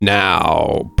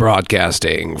Now,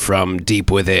 broadcasting from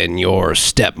deep within your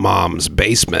stepmom's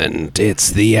basement, it's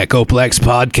the Echoplex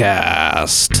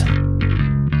Podcast.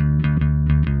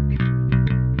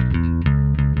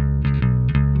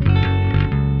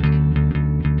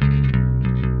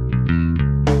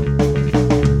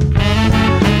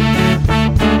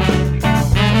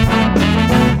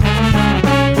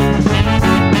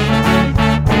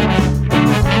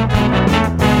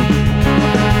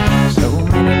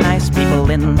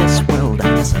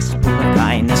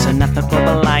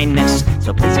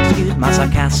 So please excuse my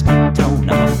sarcastic tone.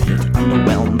 I'm a bit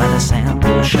underwhelmed by the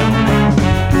sample shown.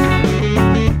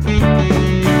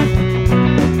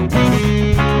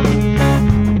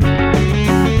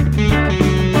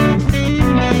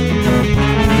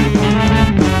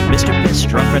 Mr.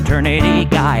 Piss-Drunk fraternity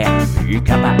guy, you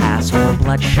got my asshole,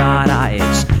 bloodshot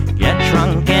eyes. Get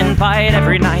drunk and fight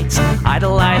every night.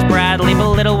 Idolize Bradley,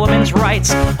 belittle women's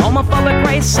rights. Homophobic,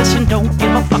 racist, and don't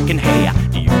give a fucking hey.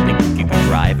 Do you think you can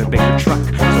drive a bigger truck?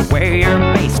 So wear your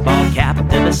baseball cap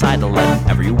to the side to let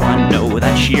everyone know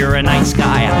that you're a nice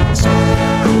guy. So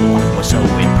cool, was so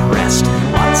impressed.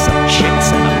 Lots of chicks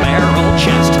and a barrel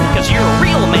chest. Cause you're a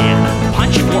real man.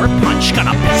 Punch for punch,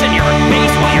 gonna piss in your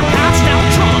face while you're passed out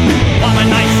drunk. I'm a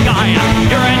nice guy,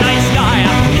 you're a nice guy.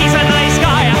 He's a nice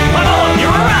guy, but all of you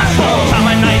are assholes. I'm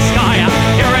a nice guy,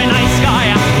 you're a nice guy.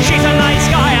 She's a nice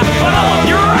guy, but all of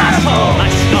you are assholes.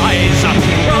 Nice guys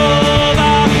rule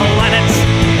the planets.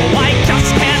 Oh, I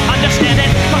just can't understand it.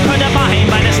 Conquer divine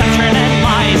by deception and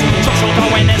lies. Social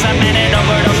Darwinism and an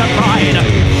overdose of pride.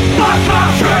 Fuck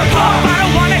off, jerk off. I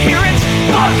don't wanna hear it.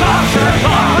 Fuck off, jerk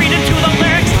off. Read into the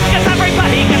lyrics, cause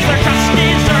everybody gets their just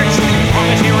desserts. As long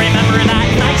as you remember that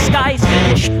nice guys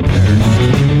finish first.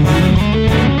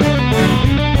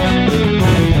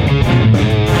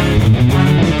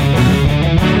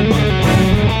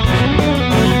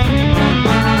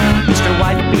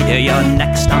 You're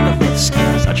next on the list.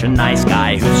 Such a nice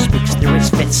guy who speaks through his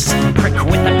fists. Prick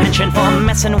with a penchant for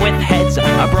messing with heads.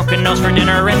 A broken nose for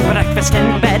dinner and breakfast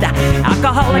in bed.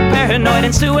 Alcoholic, paranoid,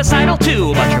 and suicidal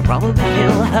too. But you'll probably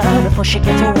kill her before she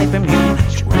gets away from you.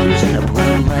 Screws in a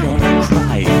blue blood and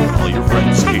cry. All your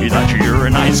friends say that you're a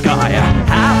nice guy.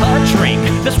 Have a drink,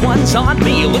 this one's on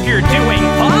me. Look, you're doing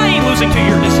fine, losing to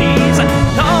your disease.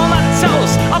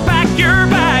 Comatose, I'll pack your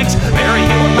bags. Bury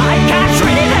you like cats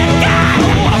ready to go.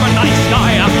 I'm a nice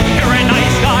guy, you're a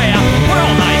nice guy. We're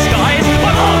all nice guys,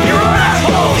 but all of you are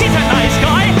assholes. He's a nice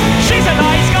guy, she's a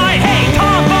nice guy. Hey,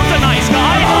 Tom Bone's a nice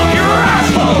guy. All of you are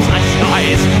assholes. Nice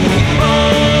guys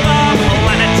rule the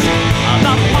planet.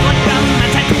 The public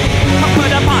lamented. Conquer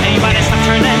the body by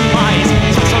deception and lies.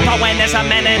 Social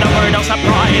Darwinism and an overdose of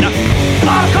pride.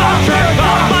 Fuck off, jerk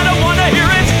off. I don't wanna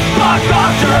hear it. Fuck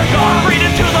off, jerk off. Read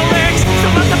into the lyrics. So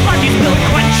let the bloody spill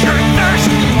quench your thirst.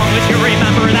 As long as you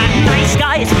remember that nice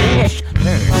guys finish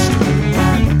first.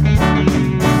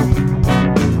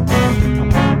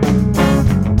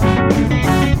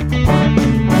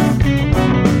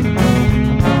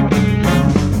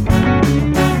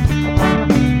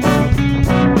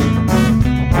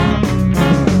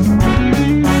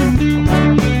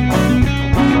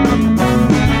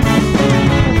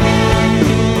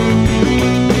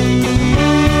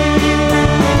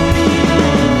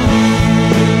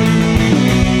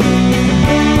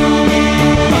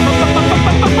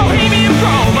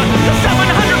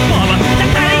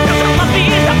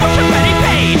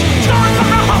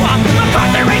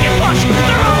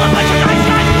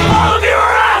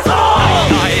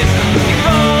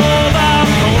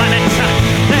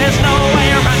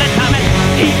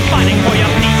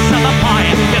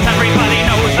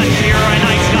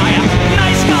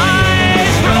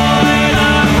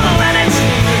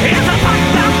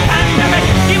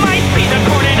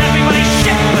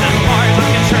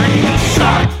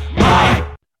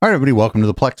 Everybody, welcome to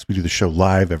the Plex. We do the show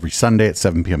live every Sunday at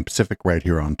 7 p.m. Pacific right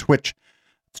here on Twitch.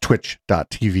 It's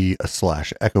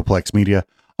twitch.tv/Echoplex Media.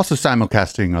 Also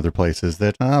simulcasting other places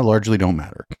that largely don't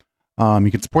matter.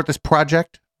 You can support this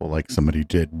project, well, like somebody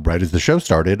did right as the show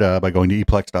started, by going to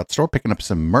eplex.store, picking up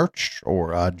some merch,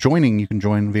 or joining. You can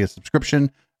join via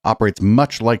subscription. Operates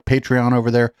much like Patreon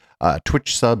over there.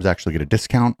 Twitch subs actually get a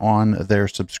discount on their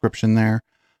subscription there.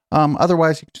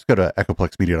 Otherwise, you can just go to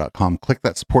echoplexmedia.com, click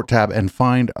that support tab, and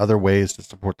find other ways to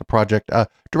support the project.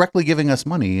 Directly giving us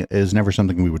money is never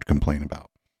something we would complain about.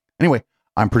 Anyway,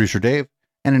 I'm producer Dave,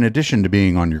 and in addition to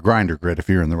being on your grinder grid, if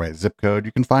you're in the right zip code,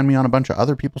 you can find me on a bunch of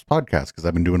other people's podcasts, because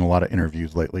I've been doing a lot of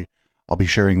interviews lately. I'll be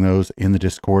sharing those in the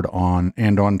Discord on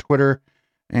Twitter,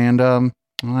 and this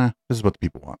is what the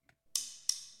people want.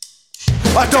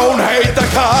 I don't hate the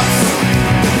cops.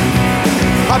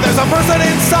 There's a person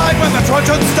inside when the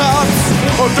truncheon stops.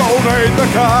 Donate the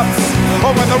cops.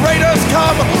 When the raiders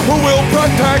come, who will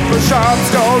protect the shops?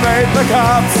 Donate the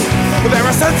cops. They're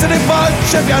a sensitive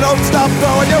bunch if you don't stop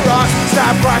throwing your rocks.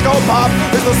 Snap, crackle, pop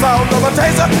is the sound of a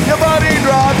taser. Your buddy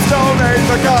drops. Donate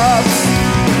the cops.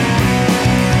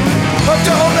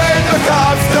 Donate the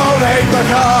cops. Donate the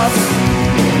cops.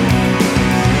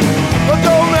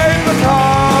 Donate the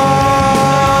cops.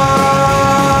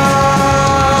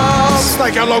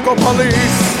 Like your local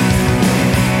police.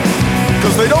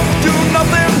 'Cause they don't do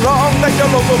nothing wrong like your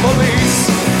local police.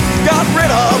 Got rid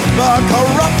of the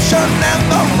corruption and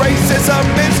the racism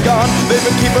is gone. They've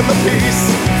been keeping the peace,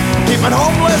 keeping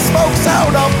homeless folks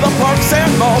out of the parks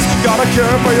and malls. Got a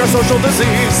cure for your social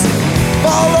disease.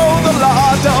 Follow the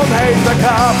law, don't hate the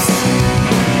cops.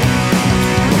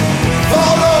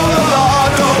 Follow the law,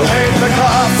 don't hate the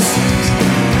cops.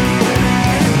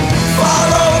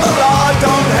 Follow the law,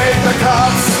 don't hate the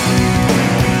cops.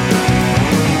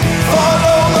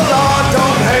 Follow the law,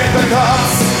 don't hate the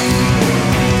cops.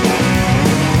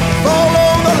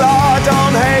 Follow the law,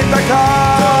 don't hate the cops.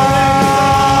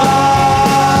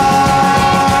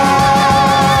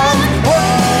 Put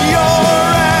your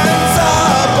hands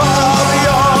above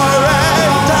your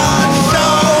head to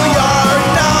show you're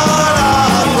not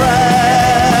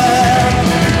afraid.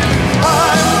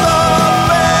 I'm the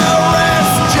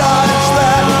fairest judge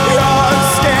that your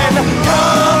skin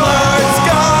color's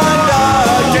gonna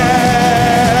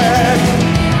get.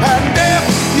 And if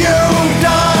you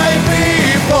die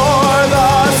before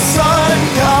the sun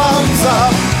comes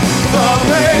up, the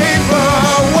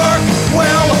paperwork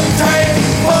will take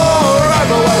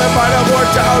forever. Well, it might have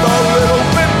worked out a little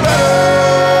bit better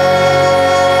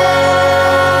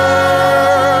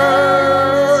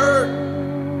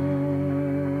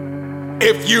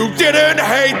if you didn't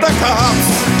hate the cops.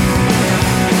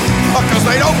 'Cause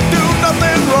they don't do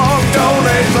nothing wrong.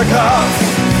 Donate the cops.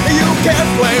 You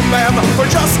can't blame them for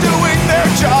just doing their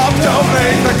job.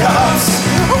 Donate the cops.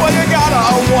 Well, you gotta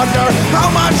wonder, how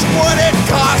much would it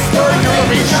cost for you to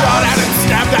be shot at and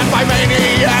stabbed at by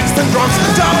maniacs and drunks?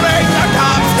 Donate the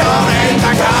cops. Donate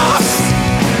the cops.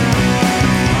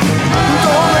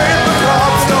 Donate the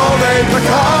cops. Donate the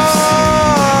cops.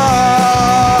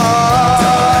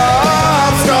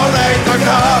 Donate the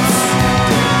cops.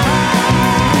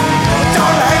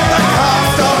 Donate the cops.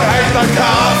 Donate the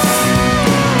cops.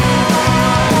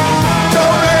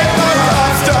 Donate the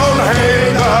cops.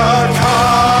 Donate the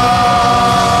cops.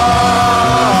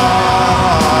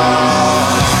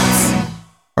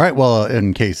 All right. Well,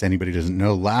 in case anybody doesn't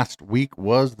know, last week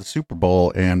was the Super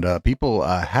Bowl, and people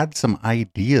had some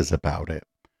ideas about it.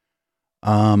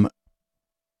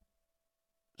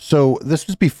 So this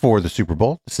was before the Super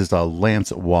Bowl. This is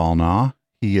Lance Wallnaw.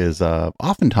 He is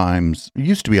oftentimes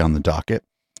used to be on the docket.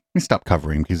 We stopped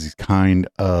covering because he's kind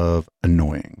of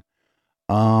annoying.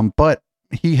 But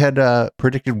he had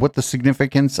predicted what the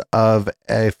significance of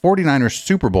a 49ers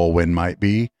Super Bowl win might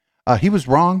be. He was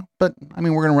wrong, but I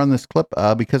mean, we're going to run this clip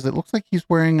because it looks like he's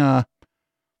wearing a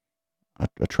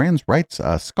trans rights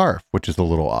scarf, which is a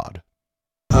little odd.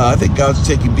 I think God's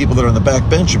taking people that are on the back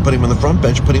bench and putting them on the front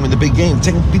bench, putting them in the big game,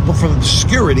 taking people from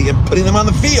obscurity and putting them on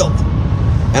the field.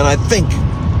 And I think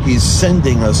he's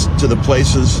sending us to the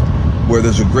places where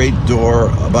there's a great door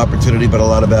of opportunity, but a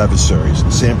lot of adversaries.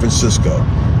 San Francisco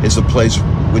is a place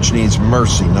which needs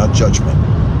mercy, not judgment.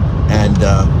 And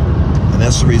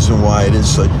that's the reason why it is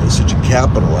such a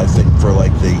capital, I think, for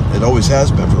it always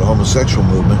has been for the homosexual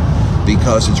movement,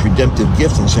 because its redemptive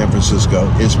gift in San Francisco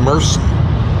is mercy.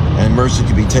 And mercy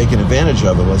can be taken advantage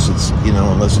of unless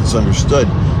it's understood.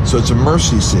 So it's a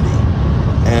mercy city.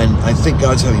 And I think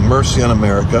God's having mercy on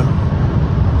America.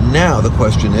 Now the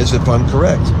question is, if I'm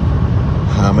correct,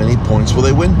 how many points will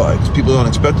they win by? Because people don't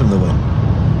expect them to win.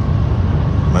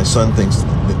 My son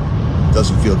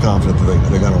doesn't feel confident that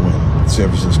they're going to win San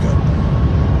Francisco.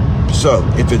 So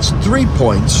if it's 3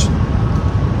 points,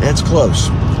 that's close.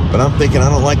 But I'm thinking I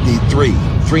don't like the 3.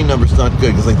 3 number's not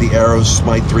good because the arrows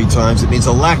smite 3 times. It means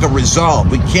a lack of resolve.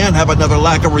 We can't have another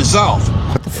lack of resolve.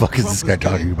 What the fuck is this guy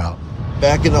talking about?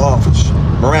 Back in the office,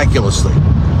 miraculously.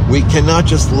 We cannot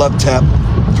just love tap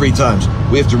 3 times.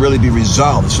 We have to really be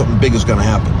resolved that something big is going to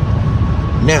happen.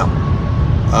 Now,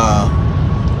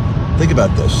 think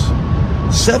about this.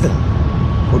 7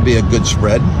 would be a good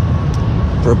spread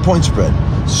for a point spread.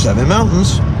 7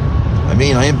 mountains. I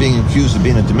mean, I am being accused of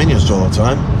being a dominionist all the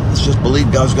time. Let's just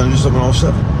believe God's going to do something on all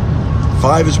 7.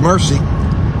 5 is mercy.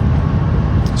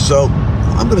 So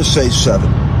I'm going to say 7.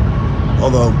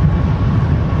 Although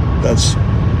that's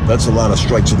a lot of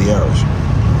strikes of the arrows.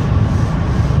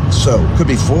 So it could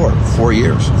be 4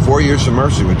 years. 4 years of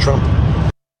mercy with Trump.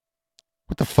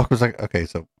 what the fuck was like? Okay,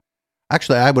 so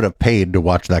actually, I would have paid to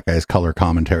watch that guy's color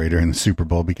commentary during the Super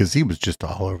Bowl because he was just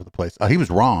all over the place. He was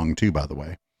wrong too, by the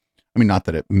way. I mean, not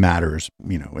that it matters,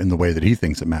 in the way that he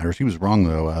thinks it matters. He was wrong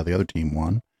though. The other team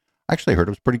won. Actually, I heard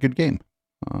it was a pretty good game.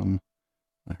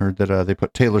 I heard that they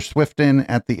put Taylor Swift in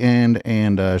at the end,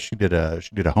 and she did a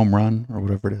home run or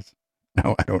whatever it is.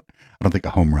 No, I don't think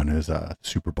a home run is a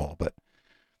Super Bowl, but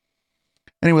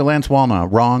anyway, Lance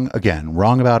Wallnau, wrong again,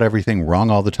 wrong about everything,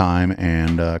 wrong all the time,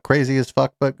 and crazy as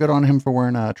fuck, but good on him for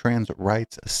wearing a trans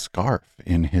rights scarf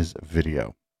in his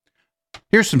video.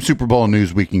 Here's some Super Bowl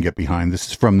news we can get behind. This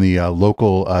is from the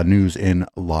local news in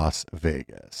Las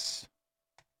Vegas.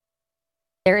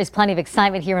 There is plenty of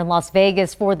excitement here in Las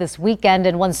Vegas for this weekend,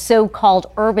 and one so-called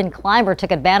urban climber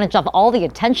took advantage of all the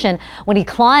attention when he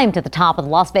climbed to the top of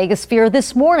the Las Vegas Sphere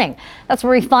this morning. That's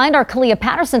where we find our Kalia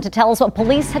Patterson to tell us what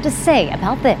police had to say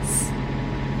about this.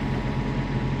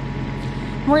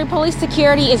 Marie, police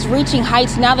security is reaching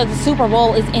heights now that the Super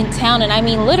Bowl is in town. And I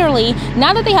mean, literally,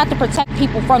 now that they have to protect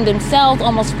people from themselves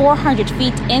almost 400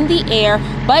 feet in the air,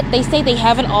 but they say they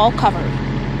have it all covered.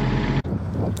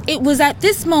 It was at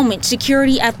this moment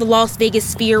security at the Las Vegas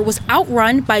Sphere was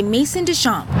outrun by Mason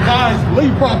Deschamps. Guys,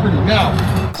 leave property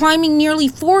now. Climbing nearly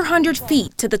 400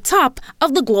 feet to the top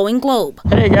of the glowing globe.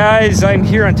 Hey guys, I'm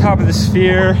here on top of the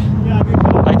Sphere.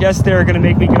 I guess they're going to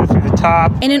make me go through the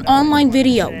top. In an online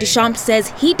video, Deschamps says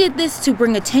he did this to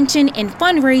bring attention and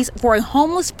fundraise for a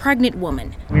homeless pregnant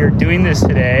woman. We are doing this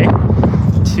today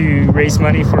to raise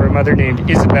money for a mother named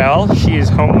Isabel. She is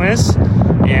homeless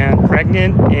and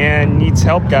pregnant and needs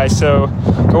help, guys. So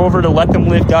go over to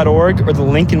letthemlive.org or the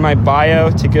link in my bio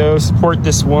to go support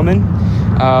this woman.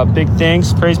 Big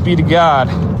thanks. Praise be to God.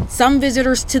 Some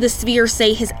visitors to the Sphere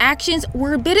say his actions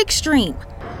were a bit extreme.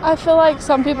 I feel like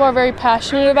some people are very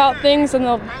passionate about things and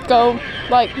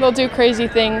they'll do crazy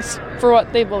things for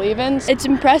what they believe in. It's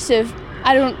impressive.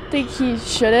 I don't think he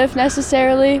should have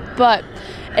necessarily, but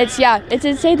it's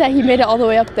insane that he made it all the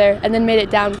way up there and then made it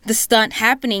down. The stunt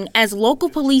happening as local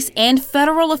police and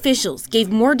federal officials gave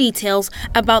more details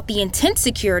about the intense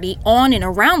security on and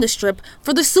around the Strip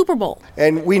for the Super Bowl.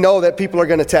 And we know that people are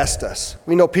going to test us.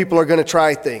 We know people are going to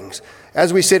try things.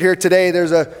 As we sit here today,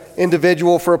 there's an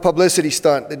individual for a publicity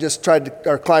stunt that just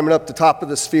are climbing up the top of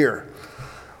the Sphere.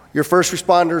 Your first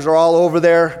responders are all over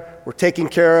there. We're taking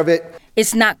care of it.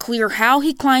 It's not clear how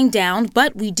he climbed down,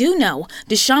 but we do know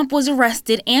Deschamps was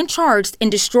arrested and charged in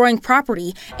destroying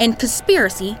property and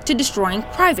conspiracy to destroying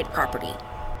private property.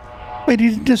 Wait,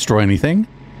 he didn't destroy anything.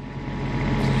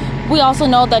 We also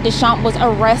know that Deschamps was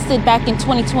arrested back in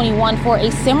 2021 for a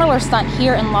similar stunt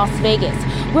here in Las Vegas.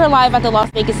 We're live at the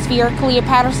Las Vegas Sphere. Kalia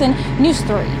Patterson, News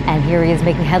 3. And here he is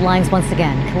making headlines once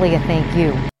again. Kalia, thank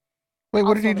you. Wait,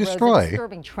 what did he destroy?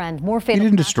 Disturbing trend, more He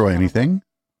didn't destroy anything.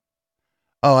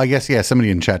 Oh, I guess, yeah, somebody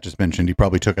in chat just mentioned he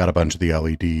probably took out a bunch of the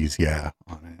LEDs,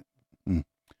 on it.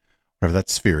 Whatever,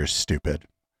 that Sphere is stupid.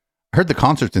 I heard the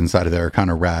concerts inside of there are kind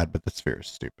of rad, but the Sphere is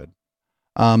stupid.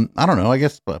 I don't know, I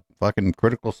guess fucking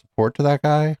critical support to that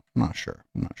guy? I'm not sure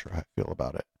how I feel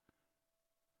about it.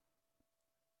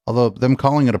 Although them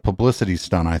calling it a publicity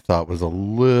stunt I thought was a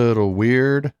little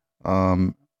weird.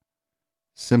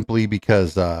 Simply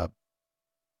because I'm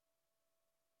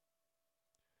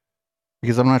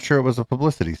not sure it was a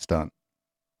publicity stunt.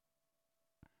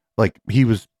 Like, he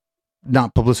was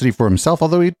not publicity for himself,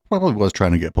 although he probably was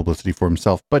trying to get publicity for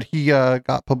himself, but he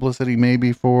got publicity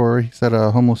maybe for, he said,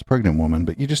 a homeless pregnant woman,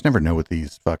 but you just never know with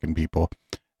these fucking people.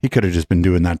 He could have just been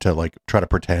doing that to, like, try to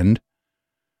pretend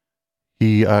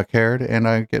he cared, and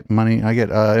I get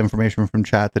information from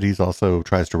chat that he's also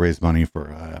tries to raise money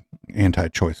for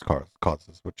anti-choice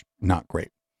causes, which not great.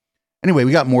 Anyway,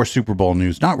 we got more Super Bowl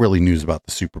news. Not really news about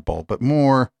the Super Bowl, but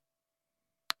more.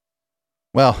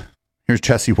 Well, here's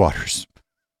Jesse Waters.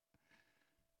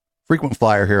 Frequent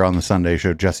flyer here on the Sunday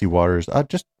show. Jesse Waters,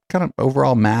 just kind of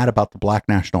overall mad about the Black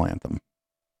National Anthem.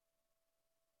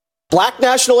 Black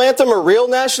National Anthem or real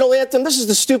National Anthem? This is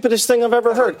the stupidest thing I've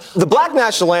ever heard. The Black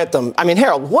National Anthem, I mean,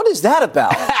 Harold, what is that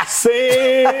about?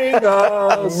 Sing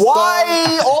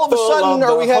Why all of a sudden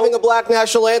are we having a Black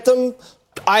National Anthem?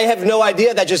 I have no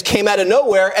idea. That just came out of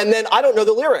nowhere, and then I don't know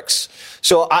the lyrics.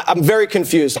 So I'm very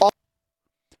confused.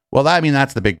 Well, I mean,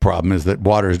 that's the big problem, is that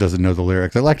Waters doesn't know the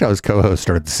lyrics. I liked how his co-host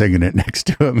started singing it next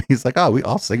to him. He's like,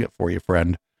 I'll sing it for you,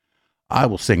 friend. I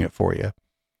will sing it for you.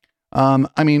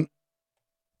 I mean,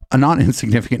 a not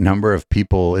insignificant number of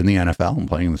people in the NFL and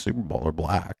playing in the Super Bowl are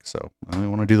black. So I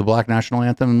want to do the Black National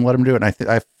Anthem and let them do it. And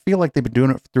I feel like they've been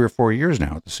doing it for 3 or 4 years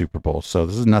now at the Super Bowl. So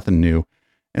this is nothing new.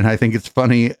 And I think it's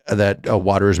funny that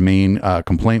Waters' main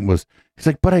complaint was, he's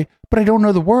like, but I don't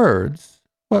know the words.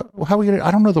 How are we gonna?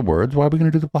 I don't know the words. Why are we gonna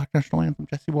do the Black National Anthem,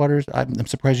 Jesse Waters? I'm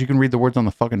surprised you can read the words on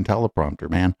the fucking teleprompter,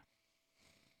 man.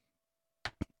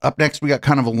 Up next, we got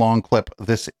kind of a long clip.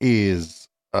 This is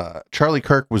Charlie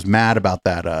Kirk was mad about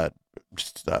that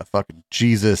fucking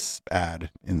Jesus ad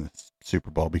in the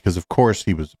Super Bowl, because of course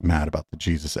he was mad about the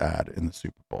Jesus ad in the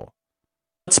Super Bowl.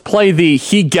 Let's play the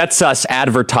He Gets Us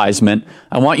advertisement.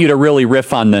 I want you to really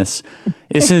riff on this.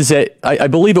 This is I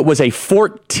believe it was a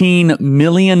 $14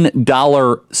 million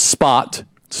spot.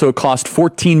 So it cost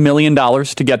 $14 million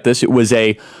to get this. It was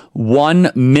a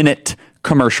 1-minute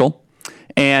commercial.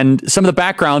 And some of the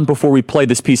background before we play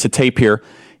this piece of tape here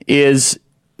is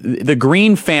the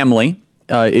Green family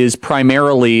is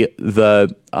primarily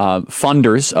the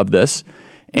funders of this.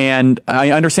 And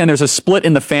I understand there's a split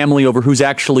in the family over who's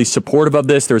actually supportive of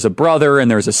this. There's a brother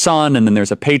and there's a son and then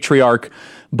there's a patriarch.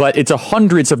 But it's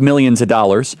hundreds of millions of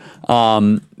dollars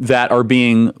that are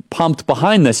being pumped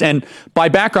behind this. And by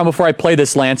background, before I play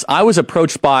this, Lance, I was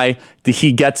approached by the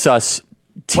He Gets Us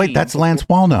team. Wait, that's Lance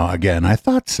Wallnau again. I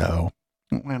thought so.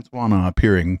 Lance Wallnau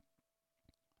appearing,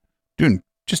 doing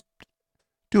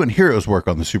heroes work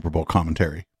on the Super Bowl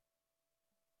commentary.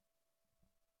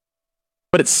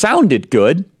 But it sounded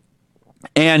good.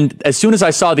 And as soon as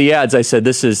I saw the ads, I said,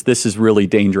 this is really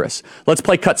dangerous. Let's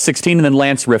play cut 16 and then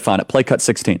Lance riff on it. Play cut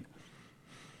 16.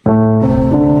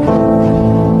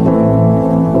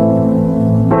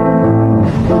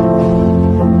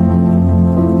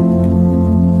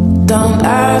 Don't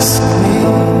ask me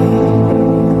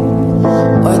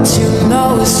what you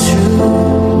know is true.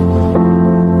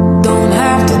 Don't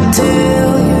have to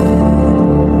tell you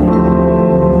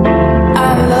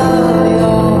I love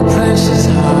your precious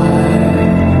heart.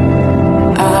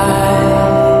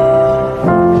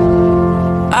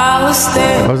 I was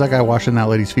there. How was that guy washing that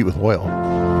lady's feet with oil?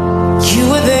 You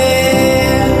were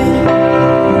there.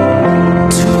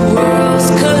 Two worlds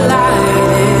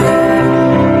collided,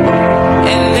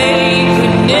 and they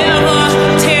could never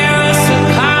tear us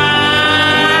apart.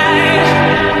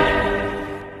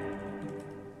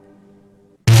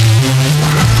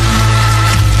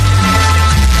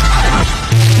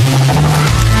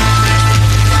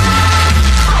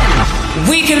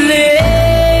 We can live.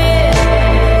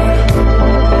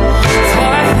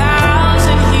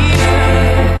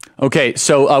 Okay,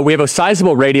 so we have a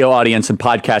sizable radio audience and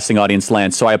podcasting audience,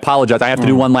 Lance, so I apologize. I have to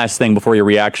do one last thing before your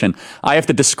reaction. I have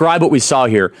to describe what we saw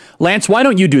here. Lance, why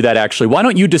don't you do that, actually? Why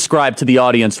don't you describe to the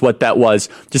audience what that was?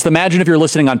 Just imagine if you're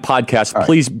listening on podcast,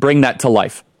 please bring that to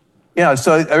life. Yeah,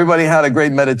 so everybody had a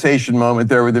great meditation moment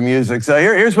there with the music. So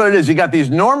here's what it is. You got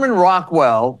these Norman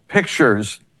Rockwell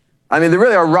pictures. I mean, they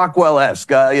really are Rockwell-esque,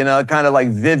 kind of like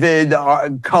vivid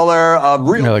color of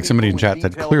real. Yeah, like somebody in chat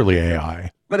said, clearly AI.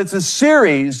 But it's a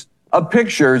series of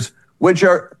pictures which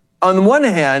are, on one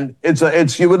hand, it's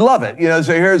you would love it.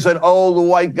 So here's an old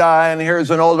white guy and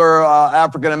here's an older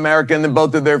African American, and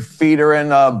both of their feet are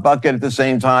in a bucket at the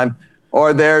same time.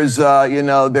 Or there's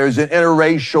there's an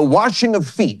interracial washing of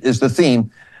feet is the theme.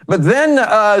 But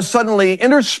then suddenly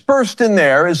interspersed in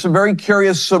there is some very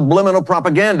curious subliminal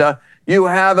propaganda. You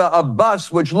have a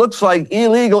bus which looks like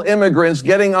illegal immigrants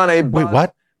getting on a bus. Wait,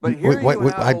 what? But here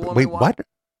Wait, what?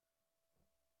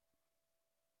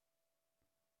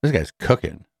 This guy's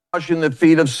cooking. Washing the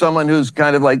feet of someone who's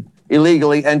kind of like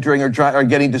illegally entering or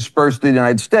getting dispersed to the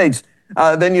United States.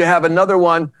 Then you have another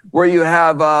one where you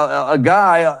have a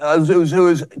guy who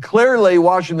is clearly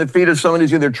washing the feet of someone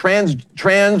who's either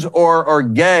trans or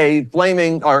gay,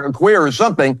 flaming or queer or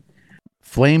something.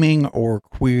 Flaming or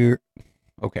queer.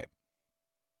 Okay.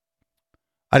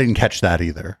 I didn't catch that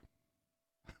either.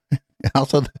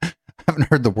 Also, I haven't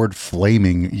heard the word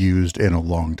flaming used in a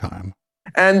long time.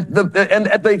 And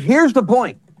here's the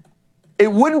point. It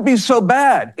wouldn't be so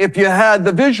bad if you had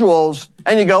the visuals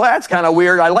and you go, that's kind of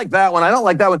weird. I like that one. I don't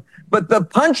like that one. But the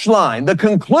punchline, the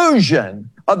conclusion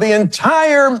of the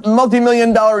entire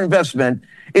multi-million-dollar investment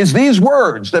is these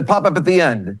words that pop up at the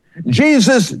end.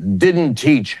 Jesus didn't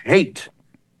teach hate.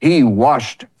 He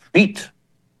washed feet.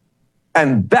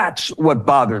 And that's what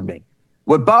bothered me.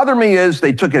 What bothered me is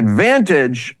they took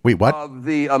advantage of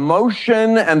the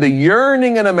emotion and the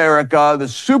yearning in America. The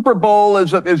Super Bowl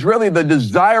is really the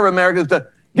desire of Americans to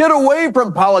get away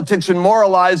from politics and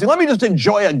moralizing. Let me just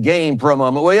enjoy a game for a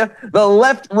moment, will you? The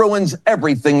left ruins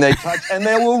everything they touch, and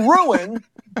they will ruin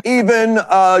even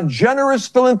generous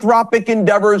philanthropic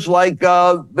endeavors like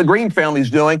the Green family's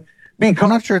doing. Because I'm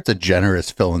not sure it's a generous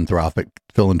philanthropic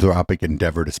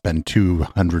endeavor to spend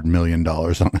 $200 million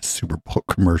on a Super Bowl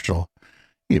commercial.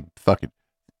 You fucking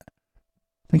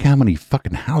think how many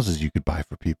fucking houses you could buy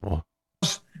for people.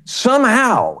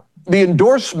 Somehow the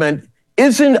endorsement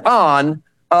isn't on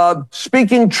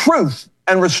speaking truth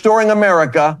and restoring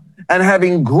America and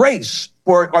having grace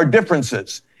for our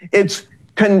differences. It's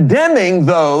condemning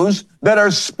those that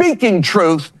are speaking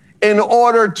truth in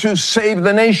order to save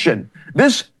the nation.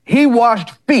 This he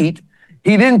washed feet,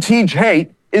 he didn't teach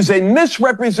hate, is a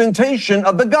misrepresentation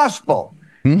of the gospel.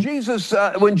 Jesus,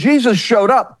 when Jesus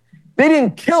showed up, they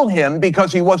didn't kill him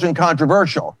because he wasn't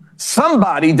controversial.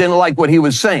 Somebody didn't like what he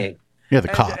was saying. Yeah, the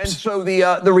cops. And so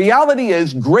the reality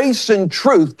is grace and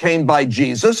truth came by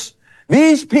Jesus.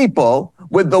 These people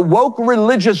with the woke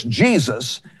religious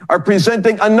Jesus are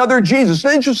presenting another Jesus.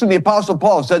 It's interesting, the Apostle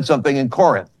Paul said something in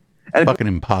Corinth. And Fucking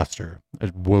imposter.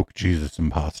 A woke Jesus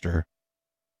imposter.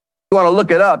 you want to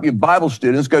look it up, you Bible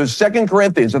students, go to 2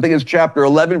 Corinthians, I think it's chapter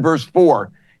 11, verse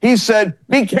 4. He said,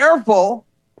 be careful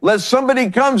lest somebody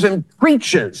comes and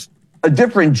preaches a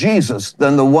different Jesus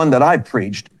than the one that I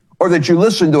preached, or that you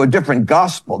listen to a different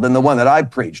gospel than the one that I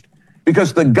preached.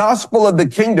 Because the gospel of the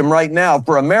kingdom right now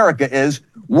for America is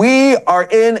we are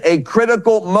in a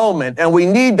critical moment and we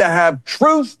need to have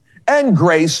truth and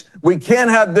grace. We can't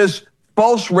have this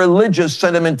false religious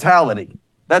sentimentality.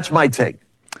 That's my take.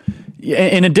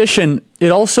 In addition, it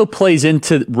also plays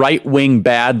into right-wing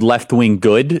bad, left-wing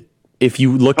good. If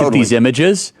you look at these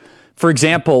images, for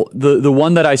example, the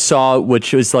one that I saw,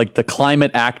 which was like the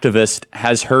climate activist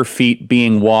has her feet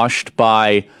being washed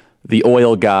by the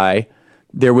oil guy.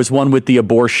 There was one with the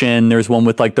abortion. There's one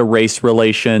with like the race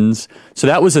relations. So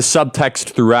that was a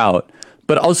subtext throughout.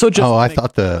 But also just I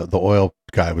thought the oil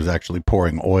guy was actually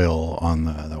pouring oil on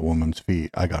the woman's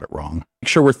feet. I got it wrong. Make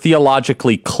sure we're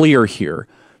theologically clear here.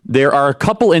 There are a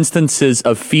couple instances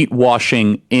of feet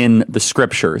washing in the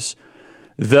scriptures.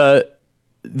 The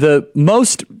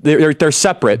most they're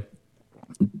separate.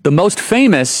 The most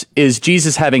famous is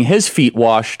Jesus having his feet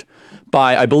washed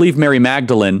by, I believe, Mary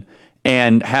Magdalene,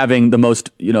 and having the most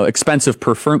expensive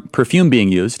perfume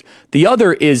being used. The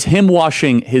other is him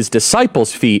washing his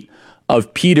disciples' feet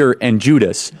of Peter and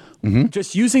Judas. Mm-hmm.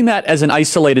 Just using that as an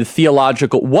isolated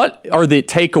theological, what are the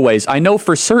takeaways? I know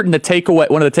for certain one of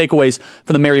the takeaways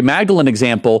from the Mary Magdalene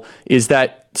example is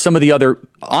that some of the other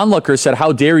onlookers said,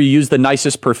 how dare you use the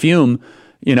nicest perfume,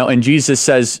 and Jesus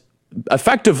says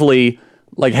effectively,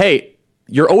 like, hey,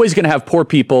 you're always going to have poor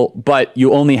people, but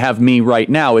you only have me right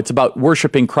now. It's about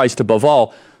worshiping Christ above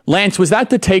all. Lance, was that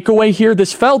the takeaway here?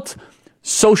 This felt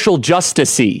social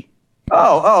justice-y. A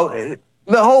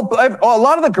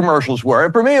lot of the commercials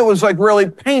were. For me, it was like really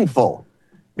painful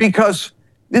because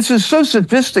this is so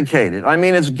sophisticated. I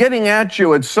mean, it's getting at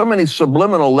you at so many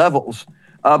subliminal levels.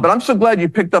 But I'm so glad you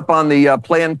picked up on the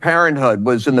Planned Parenthood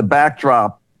was in the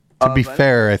backdrop. To be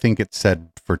fair, I think it said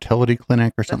fertility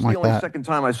clinic or something like that. That's the only second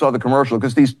time I saw the commercial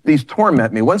because these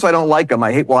torment me. Once I don't like them,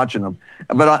 I hate watching them.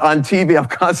 But on TV, I'm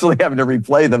constantly having to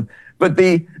replay them. But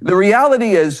the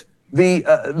reality is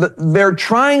they're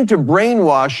trying to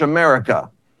brainwash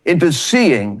America into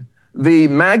seeing the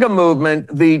MAGA movement,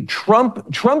 the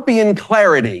Trumpian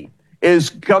clarity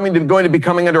is going to be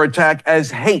coming under attack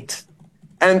as hate.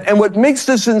 And what makes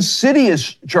this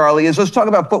insidious, Charlie, is let's talk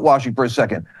about foot washing for a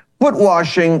second. Foot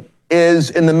washing is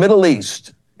in the Middle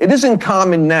East. It isn't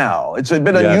common now. It's a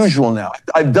bit unusual now.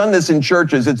 I've done this in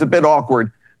churches. It's a bit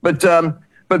awkward. But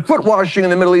foot washing in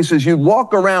the Middle East is you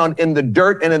walk around in the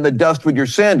dirt and in the dust with your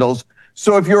sandals.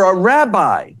 So if you're a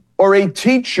rabbi or a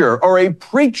teacher or a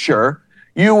preacher,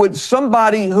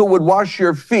 somebody who would wash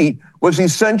your feet was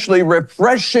essentially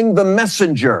refreshing the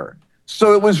messenger.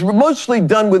 So it was mostly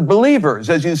done with believers,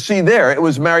 as you see there. It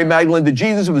was Mary Magdalene to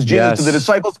Jesus. It was Jesus to the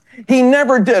disciples. He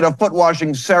never did a foot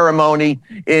washing ceremony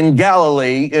in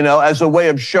Galilee, as a way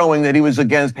of showing that he was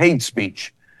against hate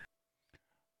speech.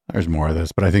 There's more of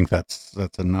this, but I think that's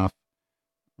enough.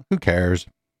 Who cares?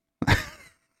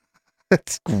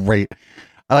 It's great.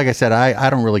 Like I said, I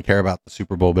don't really care about the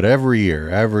Super Bowl, but every year,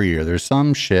 there's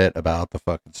some shit about the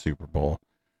fucking Super Bowl.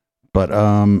 But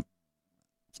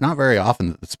it's not very often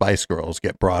that the Spice Girls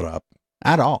get brought up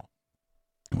at all.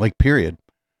 Like, period.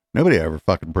 Nobody ever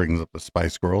fucking brings up the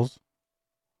Spice Girls.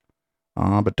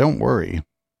 But don't worry.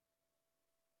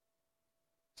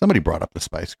 Somebody brought up the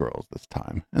Spice Girls this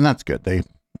time, and that's good. I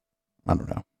don't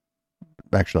know.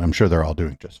 Actually, I'm sure they're all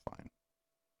doing just fine.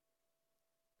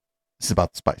 This is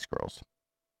about the Spice Girls.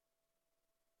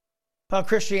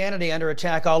 Christianity under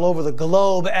attack all over the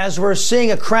globe as we're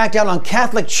seeing a crackdown on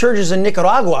Catholic churches in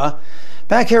Nicaragua.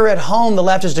 Back here at home, the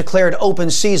left has declared open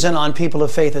season on people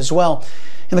of faith as well.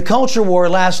 In the culture war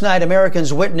last night,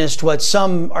 Americans witnessed what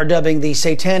some are dubbing the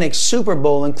Satanic Super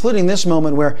Bowl, including this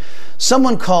moment where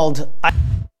someone called...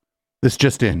 This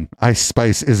just in. Ice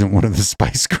Spice isn't one of the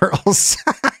Spice Girls.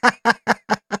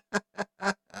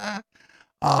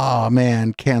 Oh,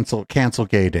 man. Cancel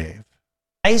Gay Dave.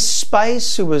 Ice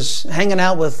Spice, who was hanging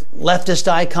out with leftist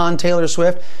icon Taylor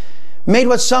Swift, made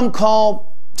what some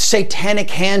call satanic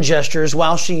hand gestures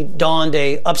while she donned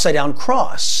a upside-down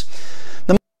cross.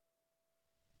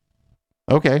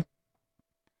 Okay.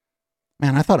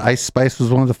 Man, I thought Ice Spice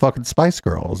was one of the fucking Spice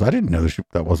Girls. I didn't know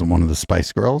that wasn't one of the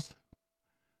Spice Girls.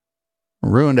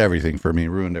 Ruined everything for me.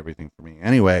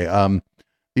 Anyway,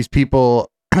 these people,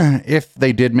 if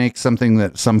they did make something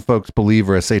that some folks believe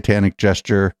are a satanic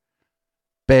gesture,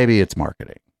 baby, it's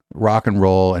marketing. Rock and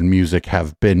roll and music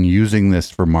have been using this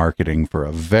for marketing for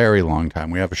a very long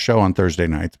time. We have a show on Thursday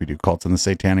nights. We do Cults and the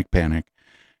Satanic Panic.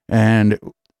 And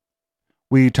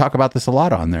we talk about this a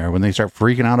lot on there. When they start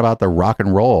freaking out about the rock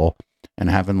and roll and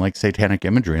having like satanic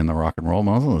imagery in the rock and roll,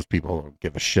 most of those people don't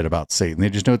give a shit about Satan. They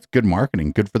just know it's good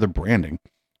marketing, good for their branding.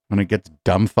 When it gets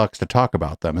dumb fucks to talk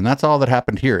about them. And that's all that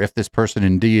happened here. If this person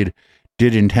indeed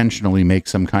did intentionally make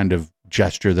some kind of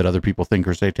gesture that other people think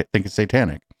is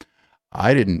satanic.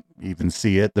 I didn't even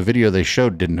see it. The video they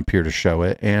showed didn't appear to show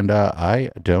it, and I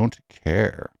don't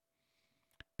care.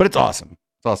 But it's awesome.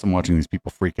 It's awesome watching these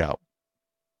people freak out.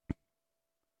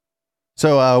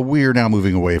 So we are now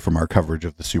moving away from our coverage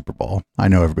of the Super Bowl. I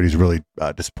know everybody's really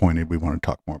disappointed. We want to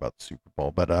talk more about the Super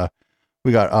Bowl, but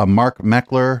we got Mark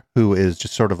Meckler, who is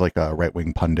just sort of like a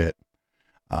right-wing pundit.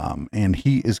 And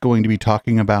he is going to be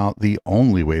talking about the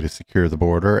only way to secure the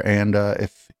border. And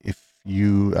if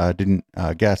you didn't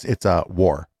guess, it's a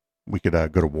war. We could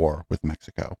go to war with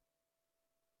Mexico.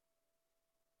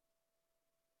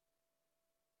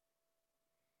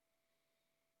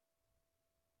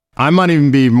 I might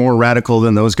even be more radical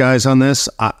than those guys on this.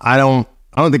 I don't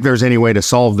think there's any way to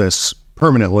solve this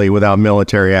permanently without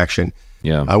military action.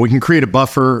 Yeah. We can create a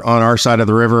buffer on our side of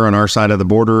the river, on our side of the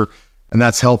border, and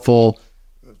that's helpful.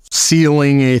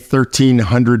 Sealing a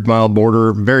 1,300-mile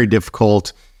border, very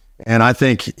difficult. And I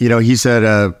think, he said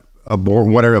a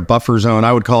buffer zone.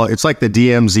 I would call it, it's like the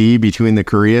DMZ between the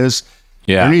Koreas.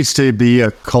 Yeah. There needs to be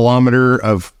a kilometer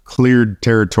of cleared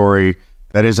territory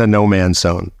that is a no man's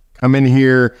zone. Come in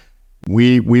here.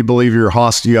 We believe you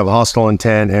have hostile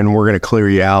intent, and we're going to clear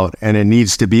you out. And it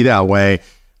needs to be that way.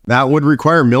 That would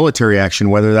require military action,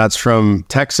 whether that's from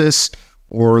Texas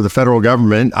or the federal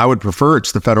government. I would prefer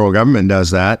it's the federal government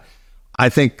does that. I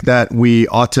think that we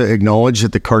ought to acknowledge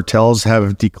that the cartels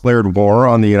have declared war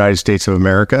on the United States of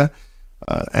America.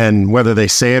 And whether they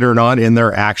say it or not, in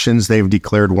their actions, they've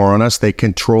declared war on us. They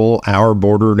control our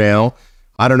border now.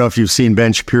 I don't know if you've seen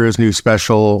Ben Shapiro's new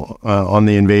special on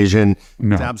the invasion.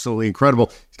 No. It's absolutely incredible.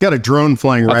 He's got a drone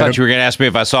flying right I thought you were going to ask me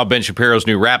if I saw Ben Shapiro's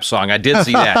new rap song. I did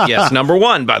see that. Yes, number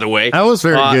one, by the way. That was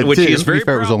very good, which too. is very To be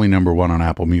fair, it was only number one on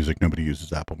Apple Music. Nobody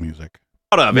uses Apple Music.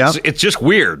 Of. Yep. It's just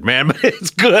weird, man, but it's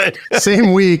good.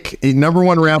 Same week, a number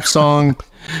one rap song,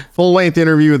 full-length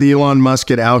interview with Elon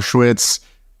Musk at Auschwitz,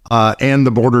 and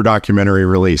the border documentary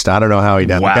released. I don't know how he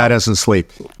did. Wow. The guy doesn't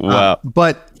sleep. Wow.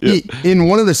 But in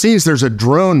one of the scenes, there's a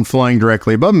drone flying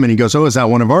directly above him, and he goes, "Oh, is that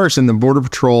one of ours?" And the Border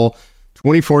Patrol,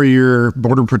 24-year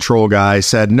Border Patrol guy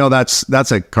said, "No,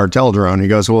 that's a cartel drone." He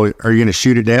goes, "Well, are you going to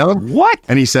shoot it down?" What?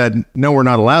 And he said, "No, we're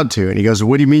not allowed to." And he goes,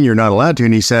 "What do you mean you're not allowed to?"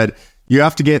 And he said, "You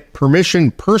have to get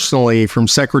permission personally from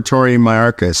Secretary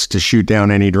Mayorkas to shoot down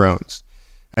any drones."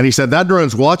 And he said, that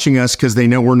drone's watching us because they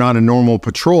know we're not a normal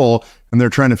patrol, and they're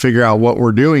trying to figure out what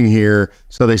we're doing here,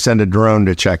 so they send a drone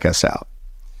to check us out.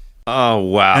 Oh,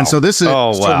 wow. And so this is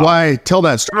so why I tell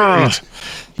that story.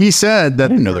 He said that... I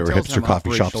didn't know there were hipster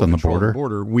coffee shops on the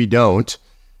border. We don't.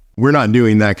 We're not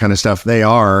doing that kind of stuff. They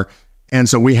are. And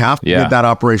so we have to get that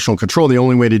operational control. The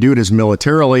only way to do it is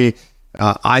militarily.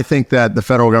 I think that the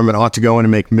federal government ought to go in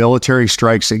and make military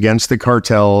strikes against the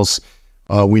cartels.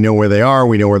 We know where they are.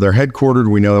 We know where they're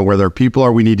headquartered. We know where their people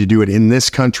are. We need to do it in this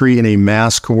country in a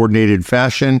mass coordinated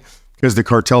fashion because the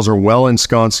cartels are well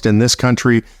ensconced in this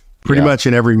country, pretty much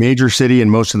in every major city and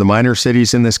most of the minor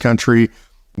cities in this country.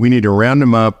 We need to round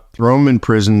them up, throw them in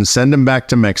prison, send them back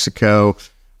to Mexico.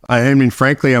 I mean,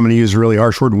 frankly, I'm going to use a really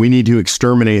harsh word. We need to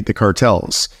exterminate the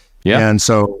cartels. Yeah. And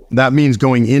so that means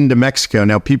going into Mexico.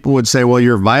 Now, people would say, well,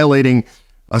 you're violating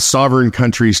a sovereign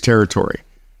country's territory.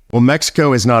 Well,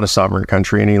 Mexico is not a sovereign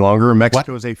country any longer.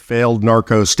 Mexico is a failed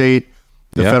narco state.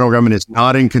 The federal government is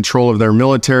not in control of their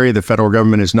military. The federal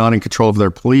government is not in control of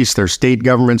their police. Their state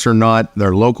governments are not.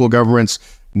 Their local governments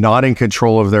not in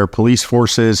control of their police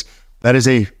forces. That is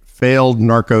a failed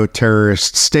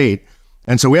narco-terrorist state.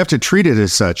 And so we have to treat it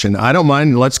as such. And I don't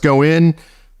mind. Let's go in.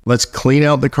 Let's clean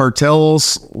out the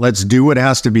cartels. Let's do what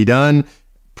has to be done.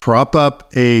 Prop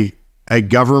up a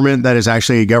government that is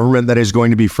actually a government that is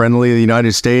going to be friendly to the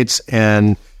United States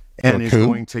and is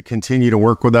going to continue to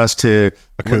work with us to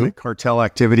limit cartel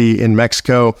activity in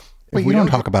Mexico. But you don't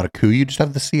talk about a coup. You just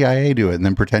have the CIA do it and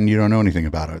then pretend you don't know anything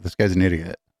about it. This guy's an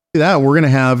idiot. That we're going to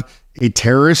have a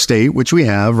terrorist state, which we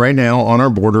have right now on our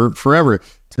border forever.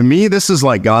 To me, this is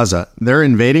like Gaza. They're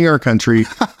invading our country.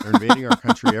 They're invading our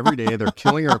country every day. They're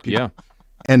killing our people. Yeah.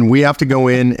 And we have to go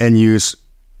in and use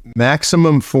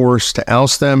maximum force to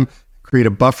oust them, create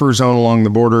a buffer zone along the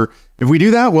border. If we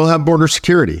do that, we'll have border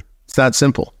security. It's that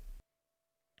simple.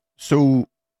 So,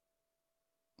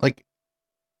 like,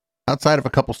 outside of a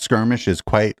couple skirmishes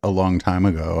quite a long time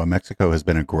ago, Mexico has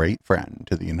been a great friend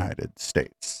to the United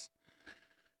States.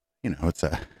 You know, it's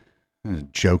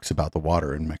jokes about the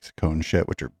water in Mexico and shit,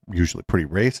 which are usually pretty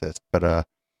racist. But there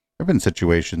have been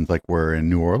situations like where in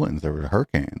New Orleans there were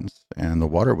hurricanes and the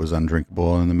water was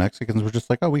undrinkable, and the Mexicans were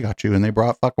just like, "Oh, we got you," and they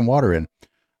brought fucking water in.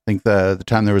 I think the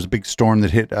time there was a big storm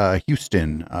that hit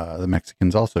Houston, the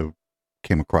Mexicans also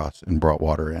came across and brought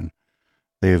water in.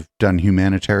 They've done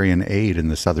humanitarian aid in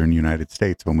the southern United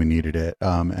States when we needed it,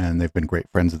 and they've been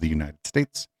great friends of the United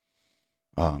States.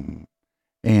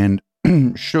 And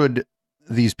should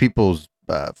these people's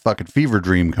fucking fever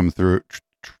dream come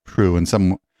true in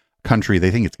some country,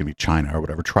 they think it's going to be China or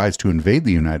whatever, tries to invade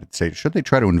the United States, should they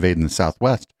try to invade in the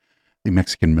Southwest, the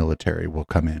Mexican military will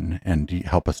come in and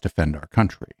help us defend our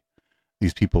country.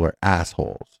 These people are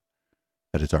assholes.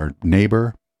 That is our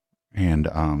neighbor,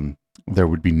 and there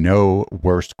would be no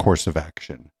worse course of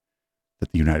action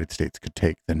that the United States could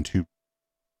take than to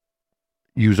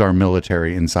use our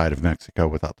military inside of Mexico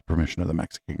without the permission of the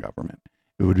Mexican government.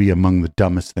 It would be among the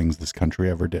dumbest things this country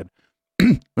ever did.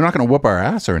 We're not going to whoop our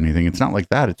ass or anything. It's not like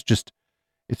that. It's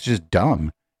just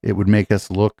dumb. It would make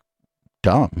us look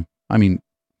dumb. I mean,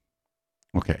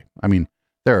 okay. I mean,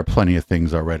 there are plenty of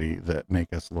things already that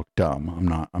make us look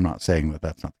dumb. I'm not saying that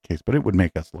that's not the case, but it would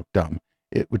make us look dumb.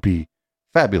 It would be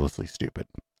fabulously stupid.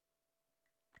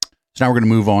 So now we're going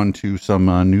to move on to some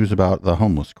news about the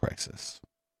homeless crisis.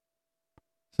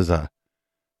 This is a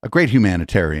great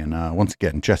humanitarian, once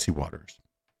again, Jesse Waters,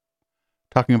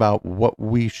 talking about what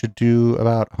we should do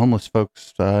about homeless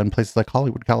folks in places like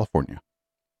Hollywood, California.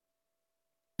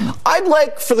 I'd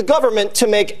like for the government to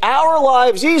make our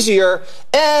lives easier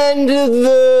and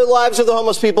the lives of the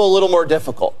homeless people a little more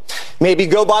difficult. Maybe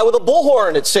go by with a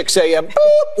bullhorn at 6 a.m.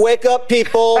 Boop, wake up,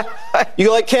 people.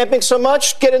 You like camping so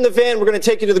much? Get in the van. We're going to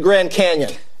take you to the Grand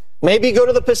Canyon. Maybe go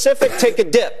to the Pacific, take a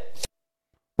dip.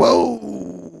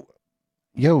 Whoa.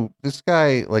 Yo, this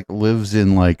guy like lives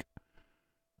in like,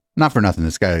 not for nothing,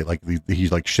 this guy like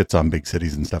he's like shits on big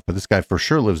cities and stuff, but this guy for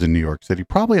sure lives in New York City,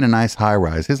 probably in a nice high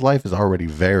rise. His life is already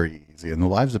very easy, and the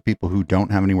lives of people who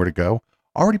don't have anywhere to go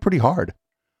already pretty hard.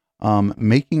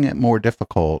 Making it more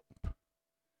difficult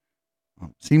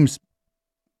seems,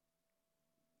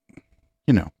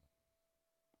 you know,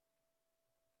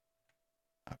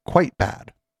 quite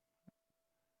bad.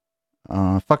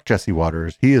 Fuck Jesse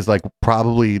Waters. He is like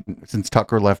probably, since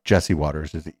Tucker left, Jesse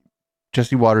Waters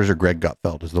or Greg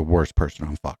Gutfeld is the worst person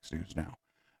on Fox News now.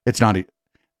 It's not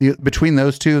between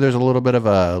those two. There's a little bit of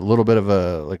a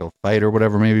like a fight or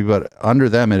whatever maybe, but under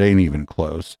them it ain't even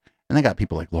close. And they got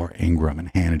people like Laura Ingraham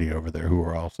and Hannity over there who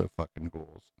are also fucking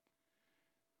ghouls.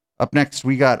 Up next,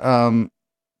 we got some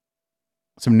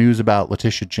news about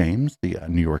Letitia James, the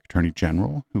New York Attorney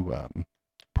General, who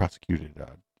prosecuting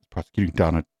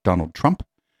Donald Trump.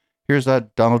 Here's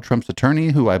Donald Trump's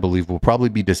attorney, who I believe will probably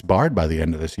be disbarred by the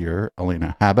end of this year,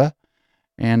 Alina Habba.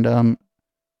 And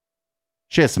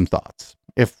she has some thoughts,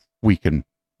 if we can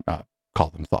call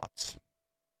them thoughts.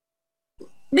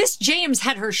 Miss James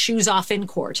had her shoes off in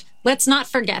court. Let's not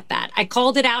forget that. I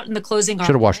called it out in the closing argument.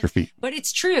 Should have washed her feet. But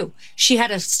it's true. She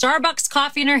had a Starbucks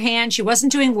coffee in her hand. She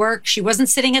wasn't doing work. She wasn't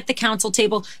sitting at the counsel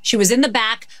table. She was in the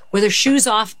back with her shoes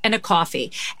off and a coffee.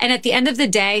 And at the end of the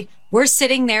day, we're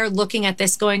sitting there looking at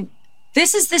this going,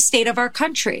 this is the state of our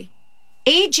country.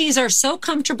 AGs are so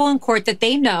comfortable in court that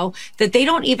they know that they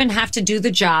don't even have to do the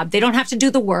job. They don't have to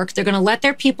do the work. They're going to let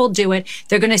their people do it.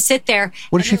 They're going to sit there.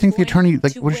 What does she think the attorney,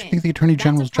 like, what does she think the attorney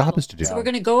general's job is to do? So we're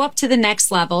going to go up to the next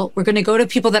level. We're going to go to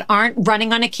people that aren't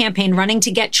running on a campaign, running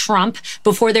to get Trump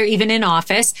before they're even in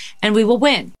office, and we will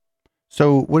win.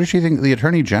 So what does she think the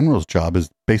attorney general's job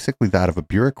is? Basically that of a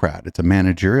bureaucrat. It's a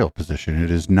managerial position. It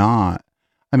is not.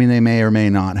 I mean, they may or may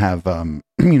not have,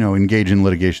 engage in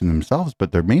litigation themselves,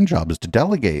 but their main job is to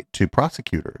delegate to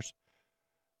prosecutors.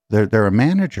 They're a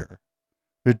manager.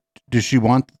 Does she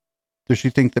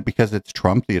think that because it's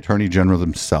Trump, the attorney general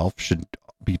himself should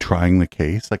be trying the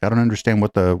case? Like, I don't understand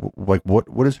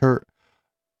what is her,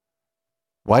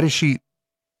 why does she,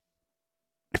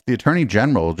 if the attorney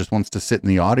general just wants to sit in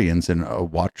the audience and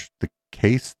watch the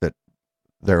case that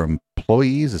their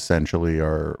employees essentially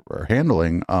are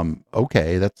handling,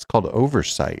 okay, that's called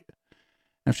oversight.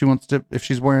 If she wants to, if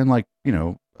she's wearing like,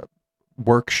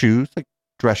 work shoes, like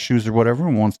dress shoes or whatever,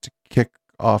 and wants to kick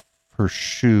off her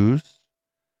shoes,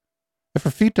 if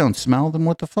her feet don't smell, then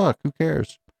what the fuck? Who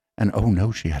cares? And oh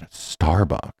no, she had a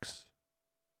Starbucks.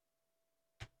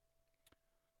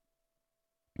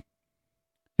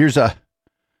 Here's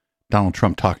Donald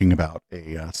Trump talking about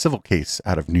a civil case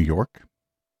out of New York.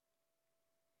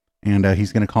 And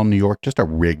he's going to call New York just a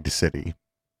rigged city.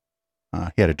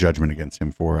 He had a judgment against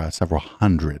him for several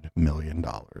 $100 million.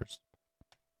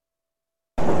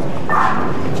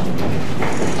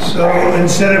 So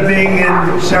instead of being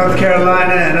in South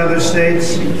Carolina and other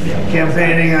states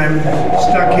campaigning, I'm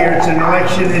stuck here. It's an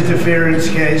election interference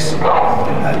case.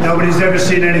 Nobody's ever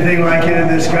seen anything like it in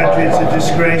this country. It's a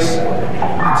disgrace.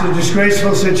 It's a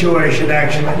disgraceful situation,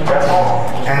 actually.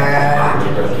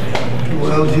 And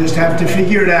we'll just have to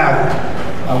figure it out.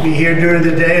 I'll be here during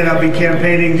the day and I'll be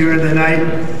campaigning during the night.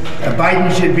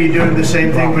 Biden should be doing the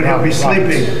same thing, but he'll be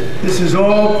sleeping. This is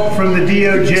all from the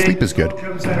DOJ. Sleep is good.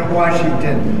 Comes out of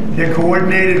Washington. They're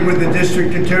coordinated with the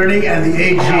district attorney and the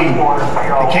AG.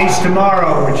 The case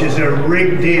tomorrow, which is a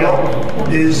rigged deal,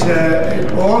 is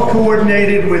all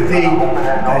coordinated with the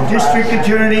district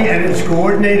attorney, and it's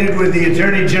coordinated with the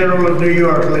Attorney General of New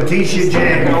York, Letitia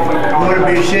James, who ought to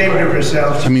be ashamed of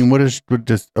herself. I mean,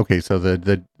 okay, so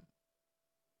the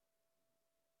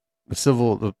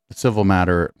civil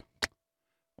matter.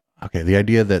 Okay, the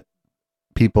idea that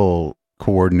people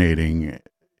coordinating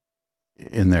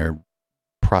in their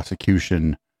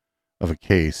prosecution of a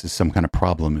case is some kind of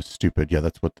problem is stupid. Yeah,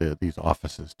 that's what these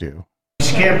offices do.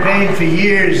 He's campaigned for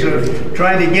years of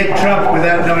trying to get Trump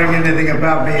without knowing anything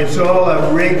about me. It's all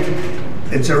a rigged.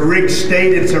 It's a rigged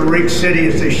state. It's a rigged city.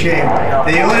 It's a shame.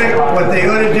 What they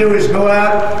ought to do is go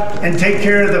out and take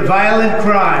care of the violent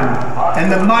crime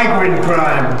and the migrant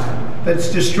crime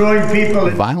that's destroying people.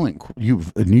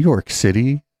 New York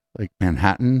City, like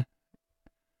Manhattan,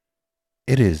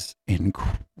 it is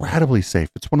incredibly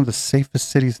safe. It's one of the safest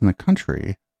cities in the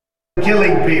country.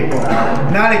 Killing people.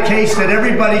 Not a case that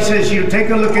everybody says you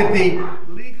take a look at the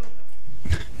legal.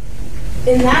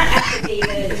 In that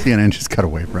affidavit, CNN just cut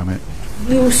away from it.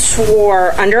 you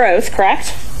swore under oath,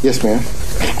 correct? Yes, ma'am.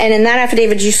 And in that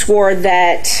affidavit, you swore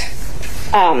that,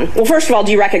 well, first of all,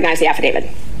 do you recognize the affidavit?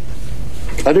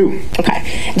 I do.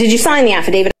 Okay. Did you sign the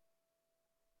affidavit?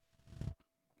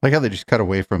 Like how they just cut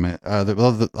away from it.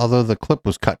 Although the clip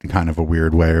was cut in kind of a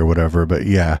weird way or whatever, but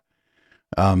yeah.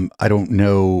 I don't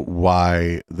know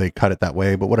why they cut it that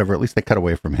way, but whatever. At least they cut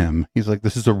away from him. He's like,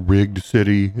 this is a rigged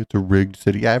city. It's a rigged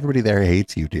city. Yeah, everybody there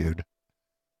hates you, dude.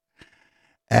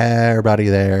 Everybody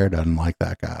there doesn't like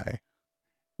that guy.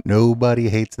 Nobody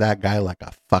hates that guy like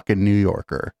a fucking New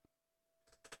Yorker.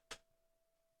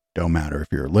 Don't matter if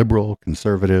you're liberal,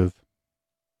 conservative.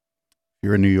 If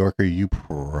you're a New Yorker, you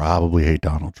probably hate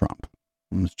Donald Trump.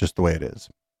 It's just the way it is.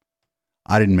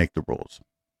 I didn't make the rules.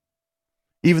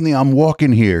 Even the I'm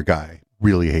walking here guy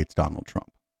really hates Donald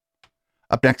Trump.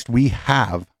 Up next, we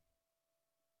have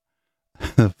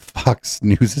Fox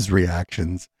News'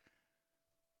 reactions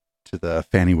to the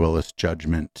Fani Willis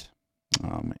judgment,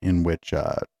 in which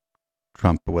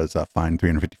Trump was fined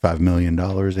 $355 million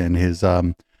and his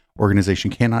organization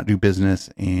cannot do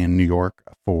business in New York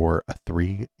for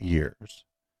 3 years.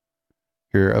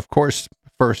 Here, of course,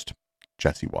 first,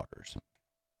 Jesse Waters.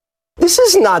 This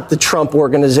is not the Trump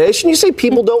organization. You say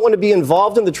people don't want to be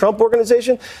involved in the Trump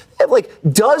organization? They have like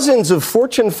dozens of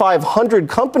Fortune 500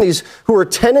 companies who are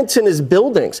tenants in his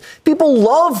buildings. People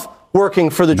love working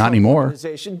for the Trump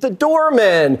organization. The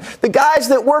doormen, the guys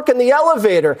that work in the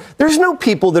elevator. There's no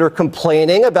people that are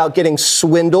complaining about getting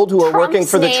swindled who are working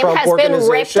for the Trump organization. Has been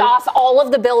ripped off all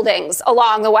of the buildings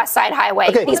along the West Side Highway.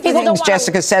 Okay. These people don't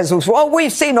Jessica says was, well,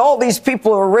 we've seen all these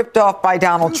people who are ripped off by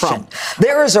Donald Trump.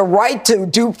 There is a right to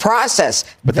due process.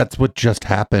 But that's what just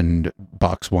happened,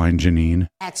 Boxwine Janine.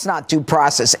 That's not due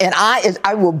process. And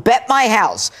I will bet my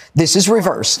house this is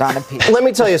reversed on appeal. Let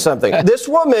me tell you something. This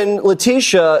woman,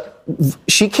 Letitia,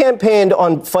 she campaigned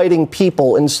on fighting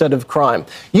people instead of crime.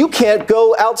 You can't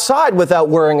go outside without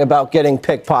worrying about getting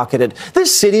pickpocketed.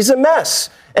 This city's a mess.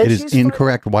 And it is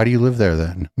incorrect. Why do you live there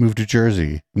then? Move to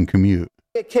Jersey and commute.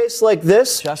 A case like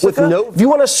this, if you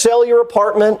want to sell your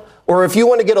apartment or if you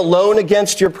want to get a loan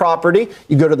against your property,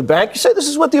 you go to the bank, you say, this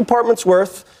is what the apartment's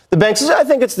worth. The bank says, I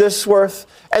think it's this worth.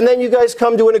 And then you guys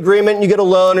come to an agreement and you get a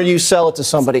loan or you sell it to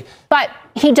somebody. But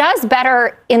he does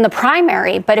better in the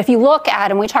primary. But if you look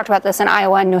at, and we talked about this in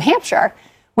Iowa and New Hampshire,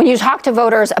 when you talk to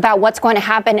voters about what's going to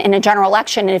happen in a general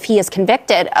election and if he is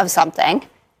convicted of something,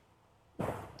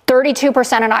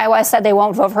 32% in Iowa said they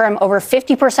won't vote for him. Over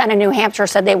 50% in New Hampshire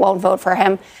said they won't vote for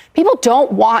him. People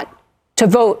don't want to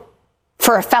vote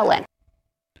for a felon.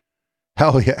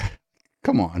 Hell yeah.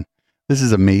 Come on. This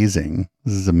is amazing.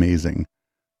 This is amazing.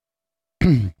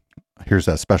 Here's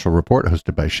a special report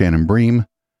hosted by Shannon Bream.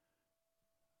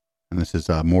 And this is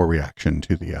more reaction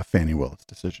to the Fani Willis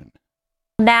decision.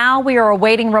 Now we are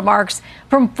awaiting remarks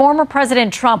from former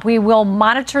President Trump. We will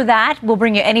monitor that. We'll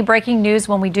bring you any breaking news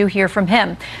when we do hear from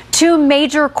him. Two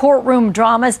major courtroom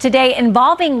dramas today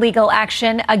involving legal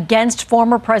action against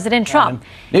former President Trump.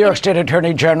 New York State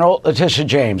Attorney General Letitia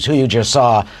James, who you just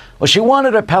saw, well, she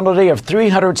wanted a penalty of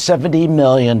 $370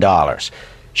 million.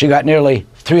 She got nearly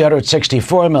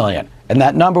 $364 million. And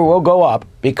that number will go up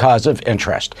because of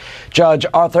interest. Judge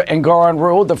Arthur Engoron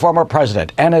ruled the former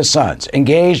president and his sons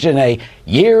engaged in a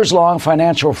years-long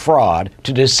financial fraud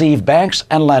to deceive banks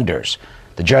and lenders.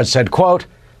 The judge said, quote,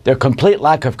 their complete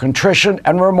lack of contrition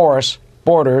and remorse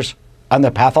borders on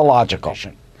the pathological.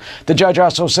 The judge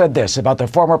also said this about the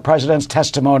former president's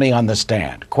testimony on the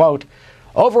stand, quote,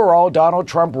 overall, Donald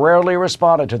Trump rarely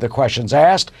responded to the questions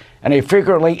asked, and he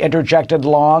frequently interjected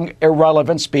long,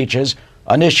 irrelevant speeches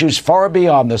on issues far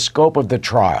beyond the scope of the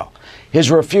trial.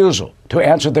 His refusal to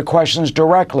answer the questions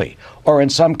directly, or in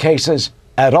some cases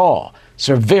at all,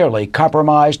 severely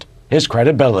compromised his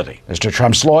credibility. Mr.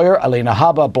 Trump's lawyer, Alina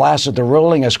Habba, blasted the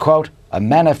ruling as, quote, a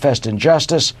manifest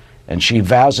injustice, and she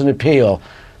vows an appeal.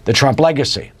 The Trump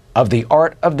legacy of the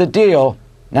art of the deal,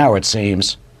 now it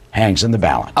seems, hangs in the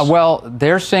balance. Well,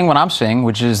 they're seeing what I'm seeing,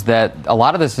 which is that a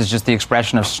lot of this is just the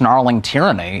expression of snarling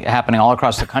tyranny happening all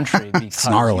across the country because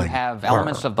you have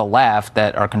elements of the left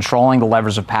that are controlling the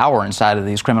levers of power inside of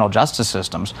these criminal justice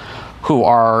systems who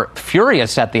are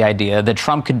furious at the idea that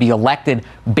Trump could be elected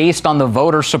based on the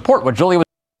voter support. What Julia was...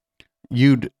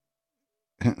 You'd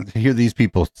hear these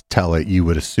people tell it, you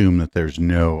would assume that there's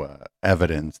no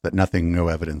evidence, no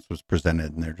evidence was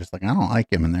presented, and they're just like, I don't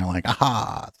like him, and they're like,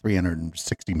 aha,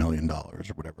 $360 million or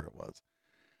whatever it was.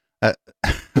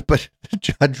 But the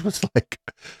judge was like,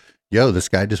 yo, this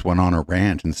guy just went on a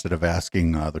rant instead of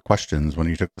asking the questions when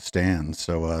he took the stand,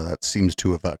 so that seems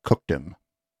to have cooked him.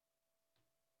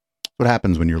 What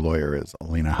happens when your lawyer is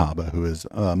Alina Habba, who is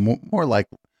more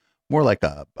like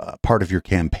a part of your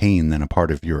campaign than a part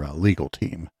of your legal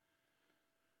team.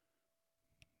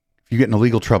 If you get into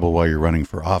legal trouble while you're running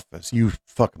for office, you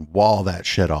fucking wall that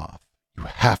shit off. You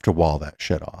have to wall that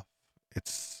shit off.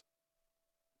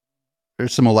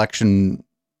 There's some election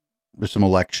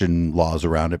laws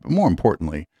around it, but more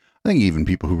importantly, I think even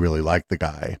people who really like the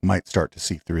guy might start to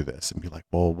see through this and be like,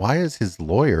 well, why is his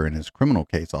lawyer in his criminal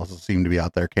case also seem to be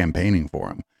out there campaigning for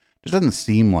him? It just doesn't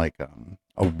seem like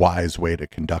a wise way to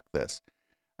conduct this.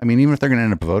 I mean, even if they're going to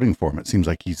end up voting for him, it seems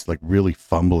like he's like really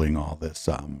fumbling all this,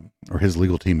 or his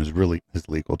legal team is really his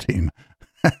legal team.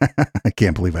 I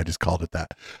can't believe I just called it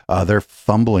that. They're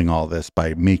fumbling all this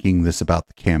by making this about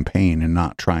the campaign and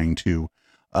not trying to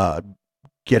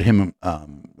get him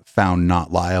found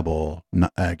not liable,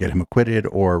 get him acquitted,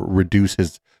 or reduce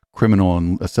his criminal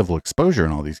and civil exposure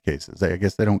in all these cases. I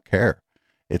guess they don't care.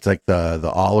 It's like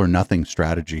the all or nothing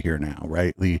strategy here now,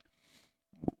 right?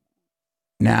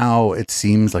 Now it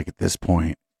seems like at this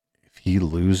point, if he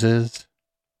loses,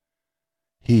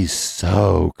 he's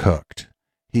so cooked.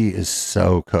 He is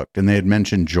so cooked. And they had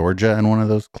mentioned Georgia in one of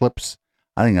those clips.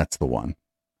 I think that's the one.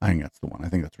 I think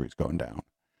that's where he's going down.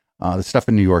 The stuff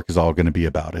in New York is all going to be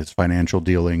about his financial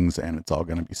dealings, and it's all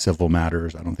going to be civil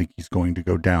matters. I don't think he's going to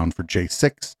go down for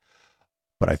J6,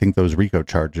 but I think those RICO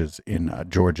charges in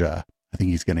Georgia, I think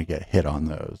he's going to get hit on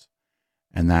those.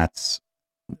 And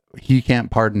he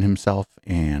can't pardon himself,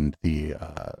 and the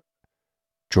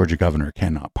Georgia governor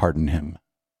cannot pardon him.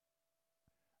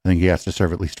 I think he has to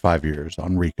serve at least 5 years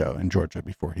on RICO in Georgia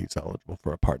before he's eligible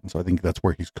for a pardon. So I think that's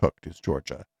where he's cooked, is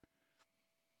Georgia.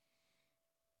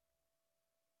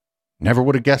 Never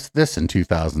would have guessed this in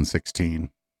 2016.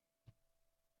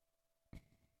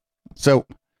 So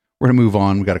we're going to move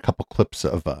on. We got a couple clips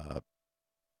of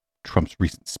Trump's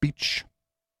recent speech.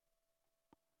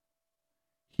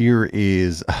 Here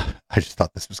is, I just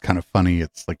thought this was kind of funny.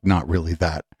 It's like not really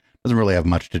that, doesn't really have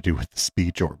much to do with the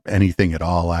speech or anything at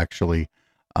all, actually.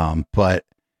 But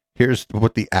here's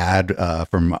what the ad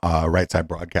from Right Side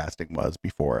Broadcasting was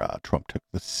before Trump took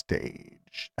the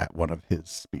stage at one of his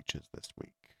speeches this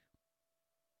week.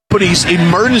 Company's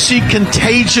emergency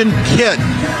contagion kit.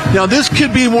 Now, this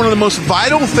could be one of the most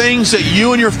vital things that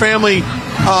you and your family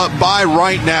buy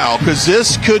right now, because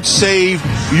this could save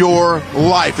your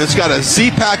life. It's got a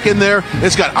Z-Pack in there.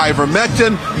 It's got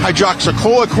ivermectin,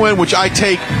 hydroxychloroquine, which I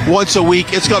take once a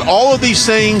week. It's got all of these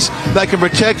things that can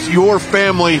protect your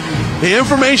family. The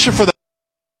information for that.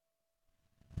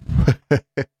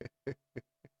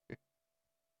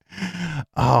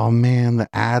 Oh man, the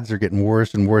ads are getting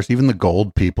worse and worse. Even the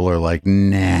gold people are like,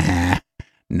 nah.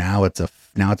 Now it's a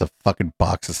fucking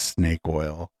box of snake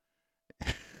oil.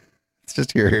 It's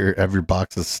just here every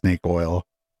box of snake oil.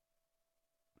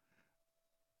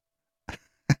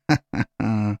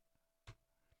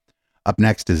 Up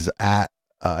next is at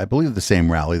I believe the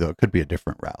same rally, though it could be a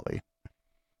different rally.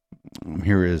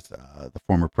 Here is the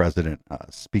former president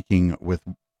speaking with,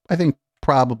 I think,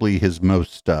 probably his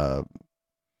most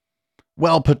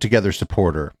well put together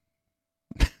supporter.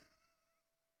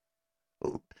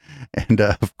 And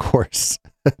of course,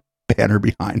 banner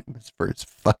behind him is for his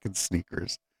fucking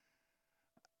sneakers.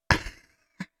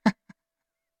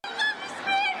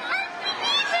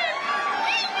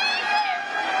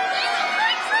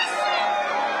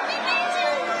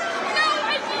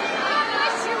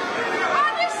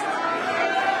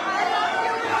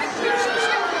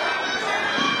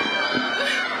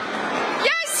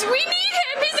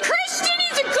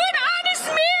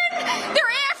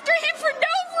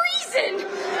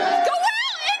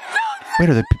 Wait,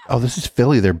 are they? Oh, this is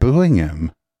Philly. They're booing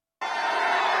him.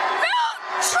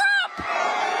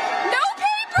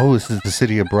 Oh, this is the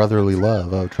city of brotherly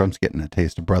love. Oh, Trump's getting a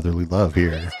taste of brotherly love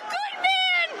here.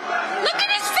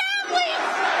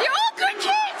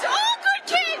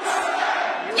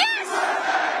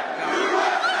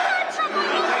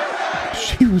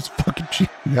 She was fucking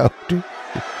cheating out, dude.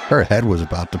 Her head was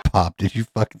about to pop. Did you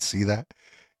fucking see that?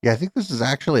 Yeah, I think this is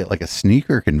actually like a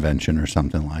sneaker convention or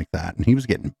something like that. And he was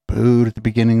getting booed at the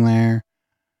beginning there.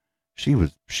 She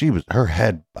was, her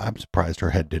head, I'm surprised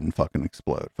her head didn't fucking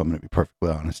explode, if I'm going to be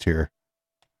perfectly honest here.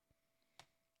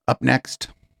 Up next,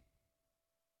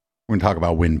 we're going to talk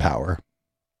about wind power.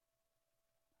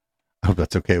 I hope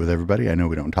that's okay with everybody. I know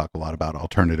we don't talk a lot about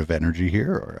alternative energy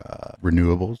here or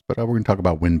renewables, but we're going to talk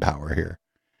about wind power here.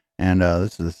 And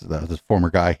this is this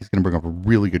former guy. He's going to bring up a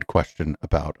really good question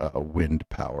about wind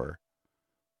power.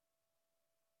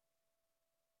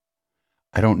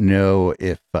 I don't know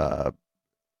if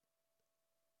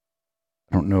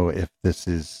this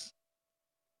is.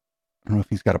 I don't know if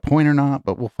he's got a point or not,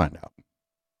 but we'll find out.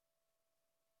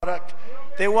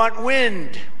 They want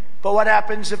wind, but what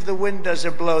happens if the wind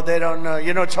doesn't blow? They don't know.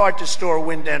 You know, it's hard to store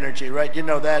wind energy, right? You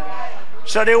know that.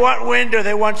 So they want wind, or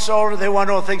they want solar, they want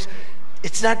all things.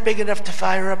 It's not big enough to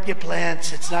fire up your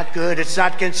plants. It's not good. It's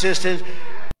not consistent.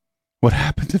 What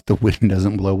happens if the wind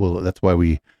doesn't blow? Well, that's why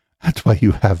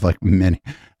you have like many.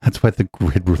 That's why the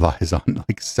grid relies on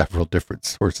like several different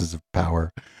sources of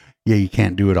power. Yeah, you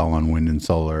can't do it all on wind and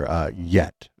solar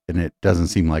yet. And it doesn't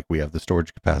seem like we have the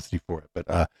storage capacity for it. But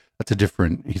that's a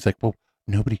different, he's like, well,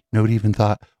 nobody even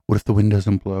thought, what if the wind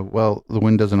doesn't blow? Well, the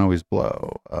wind doesn't always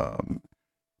blow.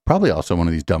 Probably also one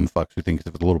of these dumb fucks who thinks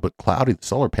if it's a little bit cloudy, the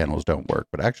solar panels don't work.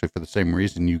 But actually, for the same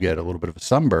reason, you get a little bit of a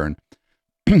sunburn.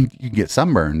 You can get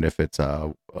sunburned if it's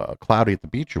cloudy at the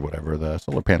beach or whatever. The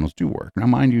solar panels do work. Now,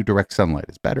 mind you, direct sunlight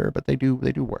is better, but they do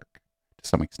work to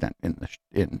some extent in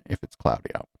if it's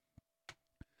cloudy out.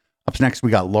 Up next,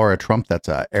 we got Laura Trump. That's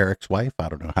Eric's wife. I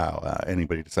don't know how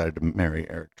anybody decided to marry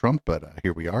Eric Trump, but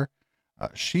here we are.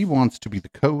 She wants to be the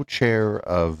co-chair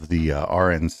of the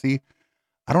RNC.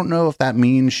 I don't know if that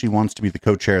means she wants to be the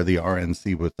co-chair of the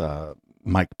RNC with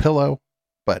Mike Pillow,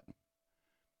 but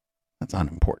that's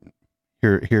unimportant.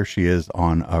 Here she is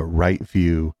on a Right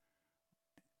View,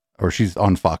 or she's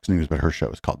on Fox News, but her show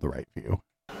is called The Right View.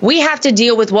 We have to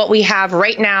deal with what we have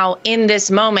right now in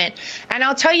this moment. And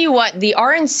I'll tell you what, the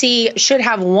RNC should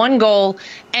have one goal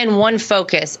and one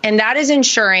focus, and that is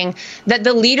ensuring that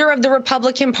the leader of the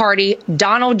Republican Party,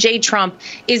 Donald J. Trump,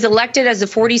 is elected as the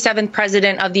 47th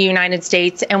president of the United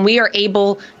States, and we are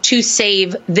able to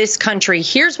save this country.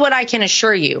 Here's what I can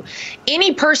assure you.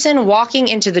 Any person walking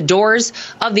into the doors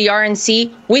of the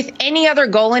RNC with any other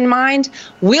goal in mind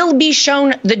will be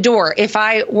shown the door if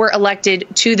I were elected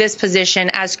to this position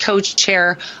as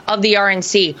co-chair of the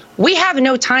RNC. We have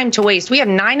no time to waste. We have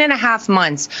 9.5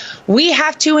 months. We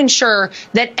have to ensure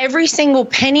that every single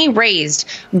penny raised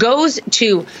goes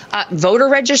to voter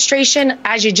registration,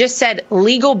 as you just said,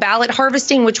 legal ballot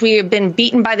harvesting, which we have been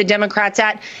beaten by the Democrats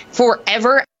at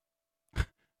forever.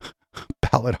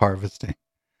 Ballot harvesting.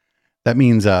 That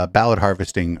means ballot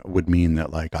harvesting would mean that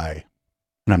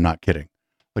and I'm not kidding.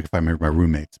 Like if I remember my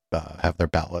roommates have their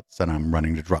ballots and I'm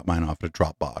running to drop mine off at a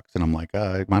drop box and I'm like,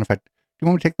 mind if do you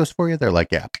want me to take those for you? They're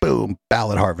like, yeah, boom,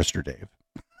 ballot harvester, Dave.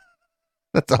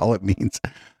 That's all it means.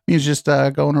 It means just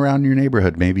going around your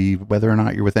neighborhood, maybe whether or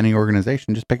not you're with any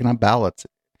organization, just picking up ballots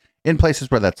in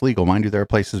places where that's legal. Mind you, there are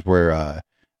places where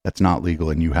that's not legal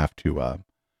and you have to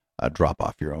drop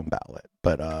off your own ballot.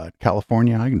 But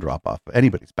California, I can drop off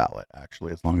anybody's ballot,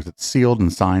 actually, as long as it's sealed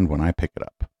and signed when I pick it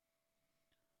up.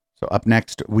 So up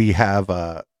next, we have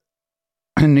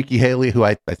Nikki Haley, who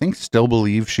I think still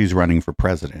believes she's running for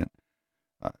president.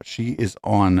 She is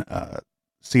on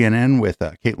CNN with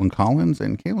Caitlin Collins,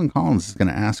 and Caitlin Collins is going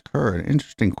to ask her an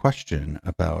interesting question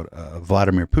about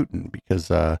Vladimir Putin,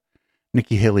 because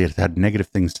Nikki Haley has had negative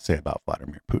things to say about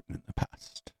Vladimir Putin in the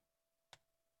past.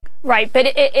 Right,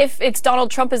 but if it's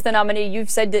Donald Trump as the nominee, you've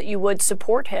said that you would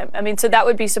support him. I mean, so that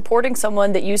would be supporting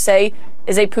someone that you say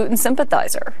is a Putin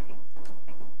sympathizer.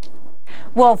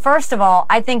 Well, first of all,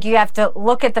 I think you have to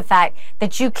look at the fact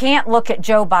that you can't look at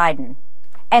Joe Biden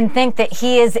and think that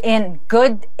he is in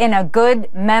a good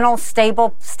mental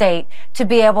stable state to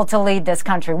be able to lead this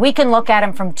country. We can look at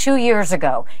him from 2 years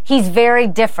ago. He's very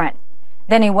different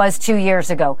than he was 2 years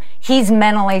ago. He's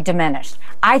mentally diminished.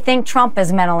 I think Trump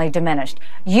is mentally diminished.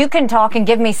 You can talk and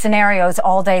give me scenarios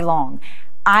all day long.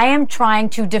 I am trying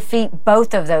to defeat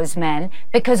both of those men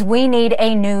because we need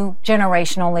a new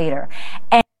generational leader.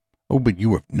 Oh, but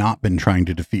you have not been trying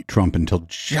to defeat Trump until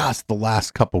just the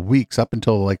last couple weeks. Up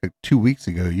until like 2 weeks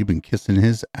ago, you've been kissing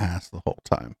his ass the whole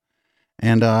time.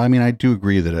 And I mean, I do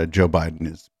agree that Joe Biden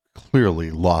has clearly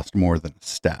lost more than a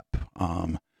step.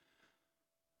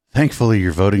 Thankfully,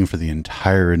 you're voting for the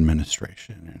entire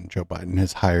administration, and Joe Biden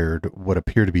has hired what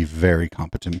appear to be very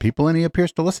competent people, and he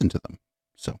appears to listen to them.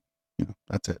 So,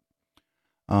 that's it.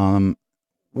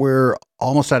 We're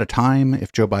almost out of time.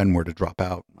 If Joe Biden were to drop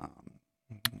out,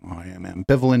 I am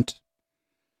ambivalent,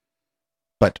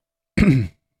 but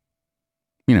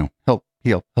he'll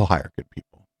hire good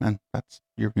people, and that's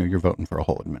you're voting for a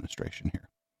whole administration here.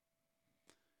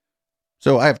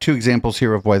 So I have two examples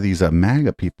here of why these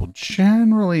MAGA people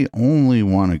generally only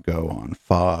want to go on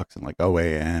Fox and like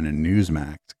OAN and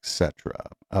Newsmax, etc.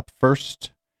 Up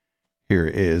first, here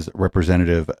is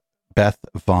Representative Beth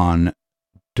Von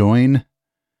Goin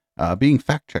being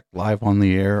fact-checked live on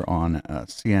the air on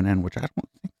CNN, which I don't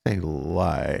think they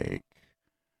like.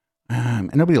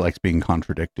 And nobody likes being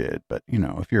contradicted, but,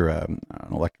 if you're an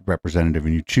elected representative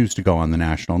and you choose to go on the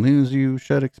national news, you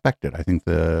should expect it. I think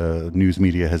the news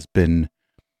media has been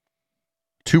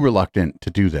too reluctant to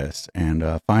do this, and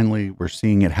finally, we're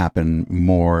seeing it happen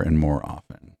more and more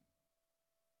often.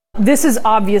 This is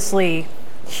obviously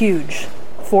huge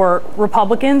for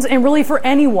Republicans and really for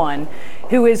anyone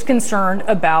who is concerned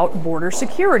about border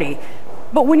security.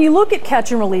 But when you look at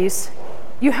catch and release,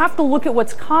 you have to look at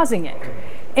what's causing it.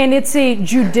 And it's a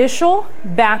judicial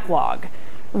backlog,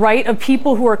 right, of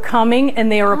people who are coming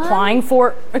and they are applying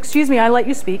for, excuse me, I let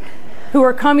you speak, who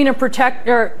are coming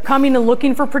and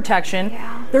looking for protection.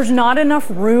 Yeah. There's not enough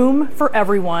room for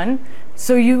everyone,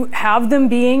 so you have them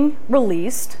being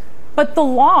released. But the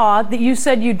law that you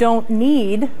said you don't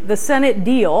need, the Senate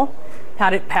deal,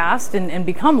 had it passed and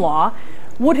become law,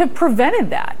 would have prevented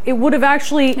that. It would have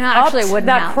actually upped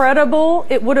that credible.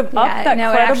 It would have upped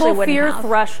that credible fear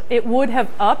threshold. It would have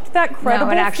upped that credible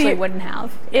fear. No, it actually wouldn't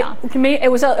have. Yeah.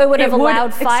 It would have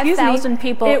allowed 5,000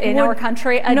 people in our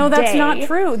country a day. No, that's not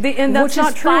true. And that's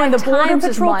not true. And the Border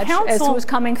Patrol Council, as was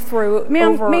coming through.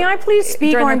 Ma'am, may I please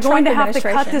speak, or I'm going to have to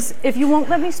cut this. If you won't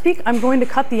let me speak, I'm going to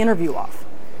cut the interview off.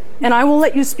 And I will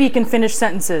let you speak and finish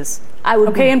sentences. I would.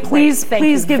 Okay, and please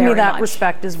give me that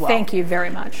respect as well. Thank you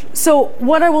very much. So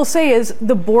what I will say is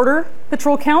the Border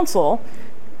Patrol Council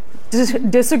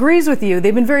disagrees with you.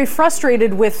 They've been very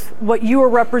frustrated with what you are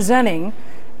representing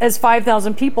as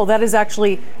 5,000 people. That is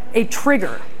actually a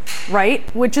trigger, right?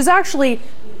 Which is actually,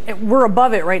 we're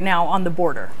above it right now on the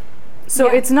border. So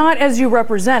it's not as you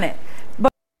represent it.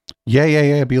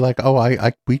 Yeah. Be like,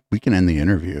 we can end the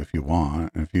interview if you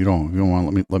want. If you don't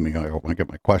want to let me go. I want to get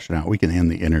my question out. We can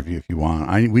end the interview if you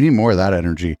want. We need more of that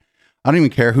energy. I don't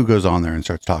even care who goes on there and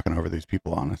starts talking over these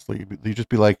people. Honestly, you just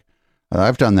be like,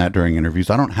 I've done that during interviews.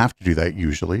 I don't have to do that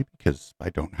usually because I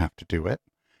don't have to do it.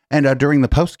 And during the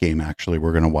post game, actually,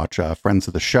 we're going to watch friends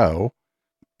of the show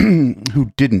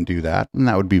who didn't do that, and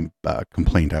that would be a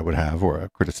complaint I would have or a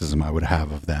criticism I would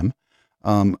have of them.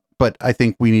 But I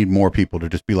think we need more people to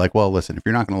just be like, well, listen, if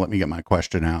you're not going to let me get my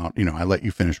question out, I let you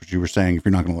finish what you were saying. If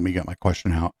you're not going to let me get my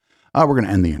question out, we're going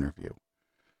to end the interview.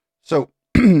 So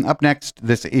up next,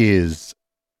 this is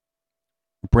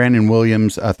Brandon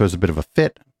Williams throws a bit of a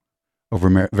fit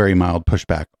over very mild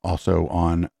pushback also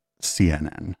on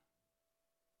CNN.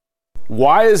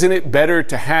 Why isn't it better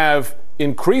to have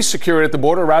increased security at the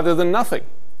border rather than nothing?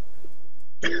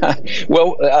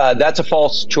 Well, that's a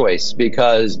false choice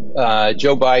because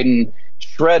Joe Biden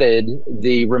shredded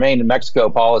the Remain in Mexico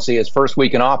policy his first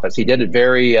week in office. He did it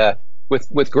very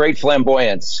with great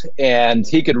flamboyance, and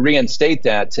he could reinstate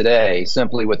that today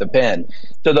simply with a pen.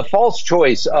 So the false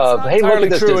choice of, hey, look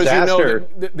at this true, disaster.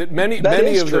 As you know, that many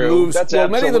of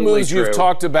the moves you've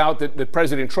talked about that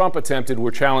President Trump attempted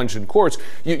were challenged in courts.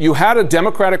 You had a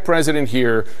Democratic president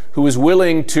here who was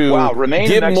willing to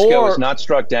remain in Mexico is not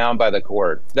struck down by the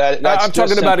court. That's I'm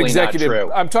talking about executive. Not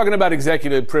true. I'm talking about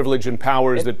executive privilege and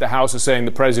powers that the House is saying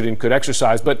the president could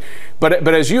exercise. But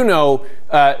as you know,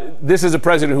 this is a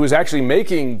president who is actually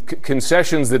making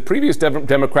concessions that previous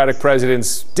Democratic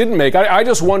presidents didn't make. I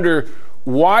just wonder,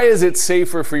 why is it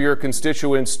safer for your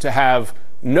constituents to have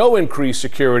no increased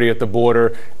security at the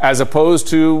border as opposed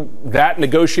to that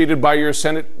negotiated by your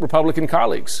Senate Republican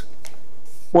colleagues?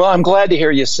 Well, I'm glad to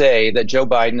hear you say that Joe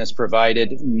Biden has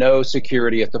provided no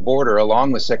security at the border,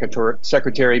 along with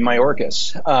Secretary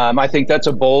Mayorkas. I think that's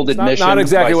a bold admission. Not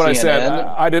exactly what CNN. I said.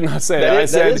 I did not say that.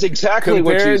 That is exactly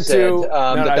what you said.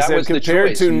 That was the choice.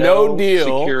 Compared to no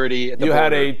deal, security at the you border.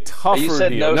 had a tougher you said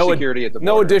deal. No security at the border.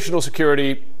 No additional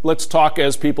security. Let's talk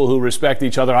as people who respect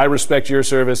each other. I respect your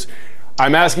service.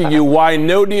 I'm asking you why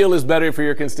no deal is better for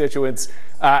your constituents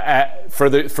for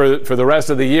the rest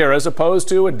of the year, as opposed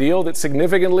to a deal that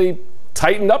significantly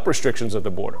tightened up restrictions at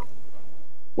the border.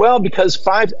 Well, because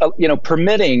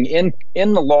permitting in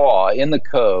the law, in the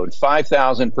code,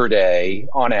 5,000 per day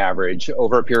on average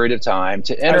over a period of time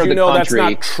to enter the country.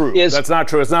 That's not true. That's not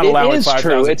true. It's not allowing 5,000. It is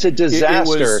true. It's a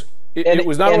disaster. It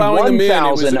was not allowing them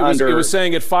in. It was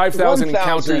saying at 5,000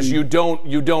 encounters, you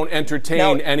don't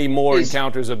entertain any more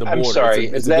encounters at the border. I'm sorry.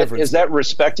 Is that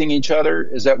respecting each other?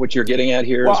 Is that what you're getting at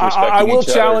here? Well, I will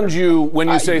challenge you when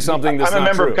you say something that's not true. I'm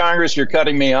a member of Congress. You're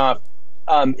cutting me off.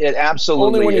 It absolutely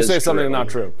only when you is say true. Something not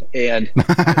true. And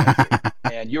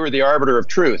you are the arbiter of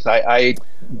truth. I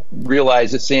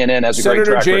realize that CNN has a great track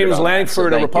record. Senator James on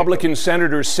Lankford, that, so a Republican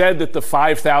senator, said that the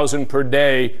 5,000 per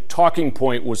day talking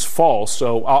point was false.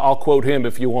 So I'll quote him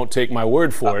if you won't take my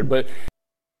word for it. But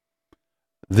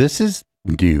this is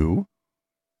new.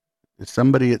 Is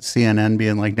somebody at CNN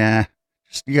being like, nah,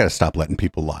 you got to stop letting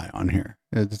people lie on here?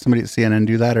 Did somebody at CNN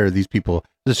do that, or are these people?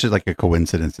 This is just like a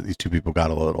coincidence that these two people got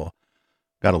a little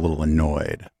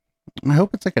annoyed. I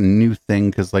hope it's like a new thing,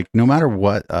 because like no matter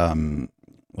what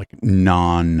like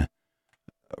non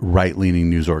right-leaning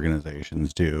news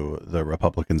organizations do, the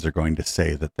Republicans are going to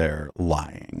say that they're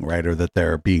lying, right? Or that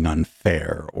they're being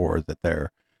unfair, or that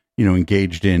they're,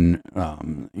 engaged in,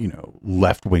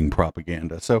 left-wing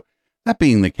propaganda. So that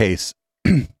being the case,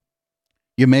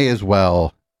 you may as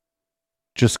well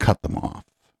just cut them off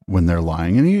when they're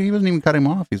lying. And he wasn't even cutting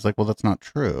him off. He's like, well, that's not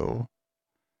true.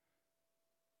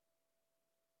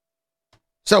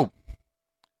 So,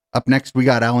 up next, we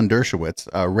got Alan Dershowitz,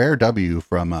 a rare W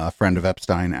from a friend of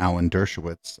Epstein, Alan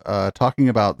Dershowitz, talking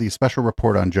about the special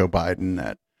report on Joe Biden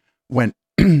that went,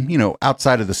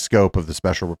 outside of the scope of the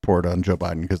special report on Joe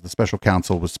Biden, because the special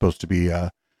counsel was supposed to be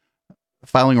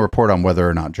filing a report on whether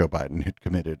or not Joe Biden had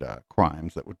committed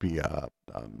crimes that would be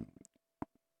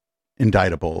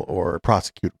indictable or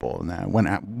prosecutable, and that went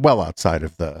well outside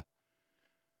of the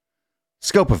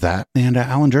scope of that. And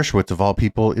Alan Dershowitz, of all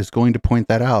people, is going to point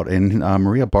that out. And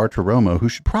Maria Bartiromo, who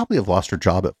should probably have lost her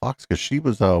job at Fox because she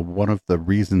was one of the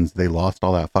reasons they lost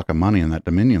all that fucking money in that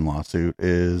Dominion lawsuit,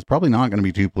 is probably not going to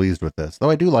be too pleased with this,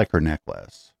 though I do like her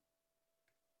necklace.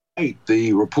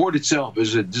 The report itself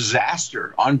is a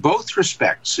disaster on both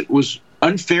respects. It was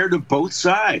unfair to both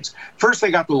sides. First, they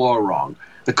got the law wrong.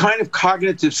 The kind of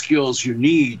cognitive skills you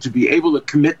need to be able to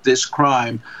commit this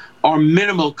crime are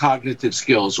minimal cognitive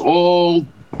skills. All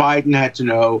Biden had to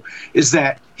know is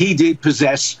that he did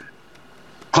possess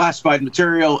classified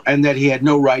material and that he had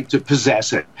no right to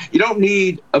possess it. You don't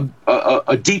need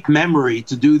a deep memory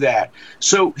to do that.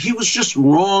 So he was just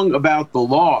wrong about the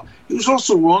law. He was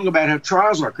also wrong about how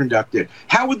trials are conducted.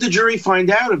 How would the jury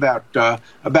find out about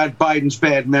Biden's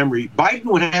bad memory? Biden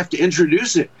would have to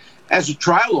introduce it. As a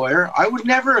trial lawyer, I would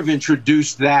never have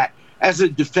introduced that as a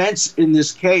defense in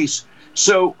this case.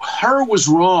 So Hurr was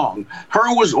wrong.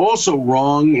 Hurr was also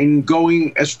wrong in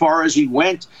going as far as he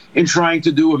went in trying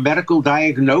to do a medical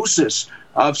diagnosis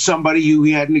of somebody who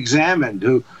he hadn't examined,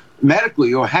 who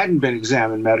medically or hadn't been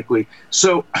examined medically.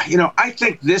 So, I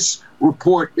think this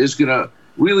report is going to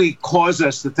really cause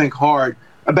us to think hard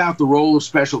about the role of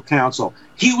special counsel.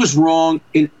 He was wrong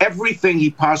in everything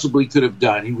he possibly could have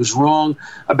done. He was wrong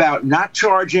about not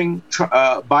charging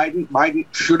Biden. Biden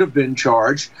should have been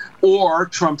charged, or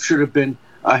Trump should have been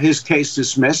his case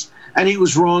dismissed. And he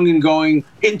was wrong in going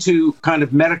into kind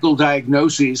of medical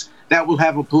diagnoses that will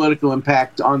have a political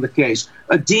impact on the case.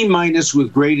 A D-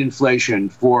 with great inflation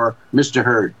for Mr.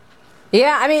 Hurd.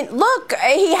 Yeah, I mean, look,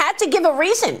 he had to give a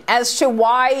reason as to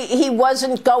why he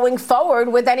wasn't going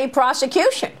forward with any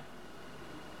prosecution.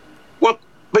 Well,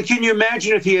 But can you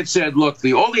imagine if he had said, look,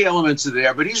 all the elements are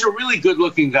there, but he's a really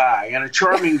good-looking guy and a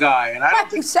charming guy, and I don't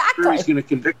think he's going to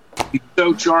convict him. He's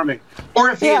so charming. Or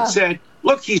if he had said,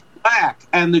 look, he's black,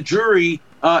 and the jury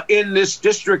in this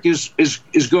district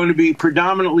is going to be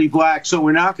predominantly black, so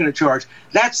we're not going to charge.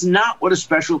 That's not what a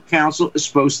special counsel is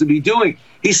supposed to be doing.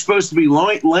 He's supposed to be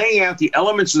laying out the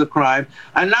elements of the crime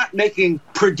and not making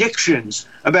predictions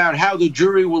about how the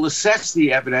jury will assess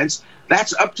the evidence.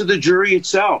 That's up to the jury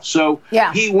itself. So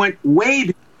he went way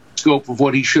beyond the scope of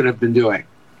what he should have been doing.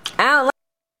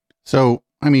 So,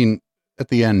 I mean, at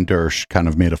the end, Dersh kind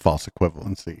of made a false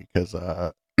equivalency because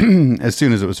as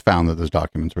soon as it was found that those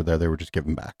documents were there, they were just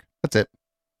given back. That's it.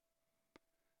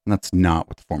 And that's not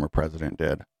what the former president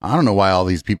did. I don't know why all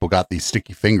these people got these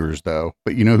sticky fingers, though.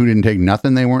 But you know who didn't take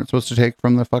nothing they weren't supposed to take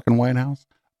from the fucking White House?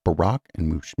 Barack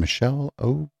and Michelle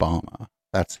Obama.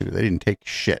 That's who. They didn't take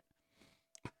shit.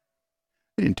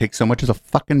 They didn't take so much as a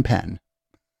fucking pen.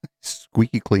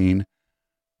 Squeaky clean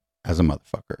as a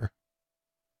motherfucker.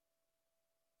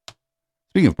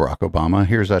 Speaking of Barack Obama,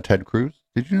 here's Ted Cruz.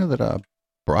 Did you know that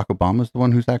Barack Obama is the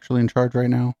one who's actually in charge right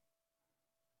now?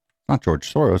 Not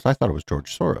George Soros. I thought it was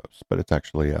George Soros, but it's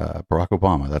actually Barack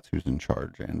Obama. That's who's in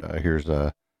charge. And here's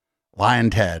Lion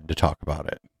Ted to talk about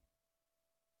it.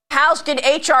 House did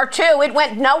H.R. 2. It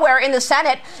went nowhere in the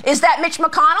Senate. Is that Mitch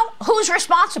McConnell? Who's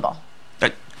responsible?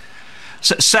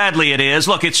 Sadly, it is.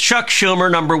 Look, it's Chuck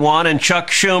Schumer, number one, and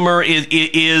Chuck Schumer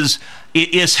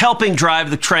is helping drive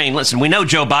the train. Listen, we know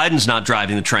Joe Biden's not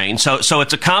driving the train, so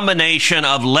it's a combination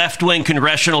of left-wing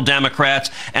congressional Democrats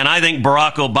and I think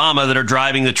Barack Obama that are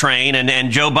driving the train,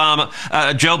 and Joe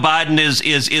Biden is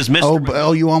Mr.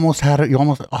 Oh, you almost had it. You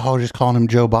almost. Oh, just calling him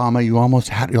Joe Obama. You almost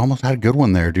had a good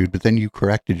one there, dude. But then you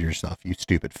corrected yourself. You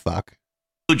stupid fuck.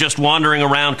 Just wandering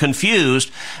around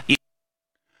confused.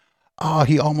 Oh,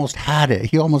 he almost had it.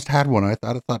 He almost had one. I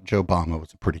thought Joe Obama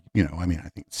was a pretty, I mean, I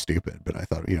think it's stupid, but I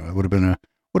thought, it he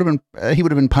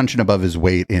would have been punching above his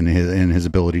weight in his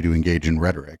ability to engage in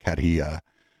rhetoric had he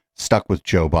stuck with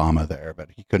Joe Obama there, but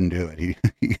he couldn't do it.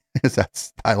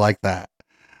 I like that.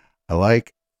 I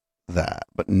like that.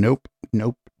 But nope,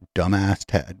 dumbass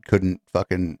Ted couldn't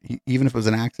fucking, even if it was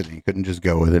an accident, he couldn't just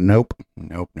go with it. Nope.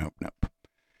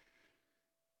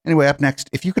 Anyway, up next,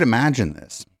 if you could imagine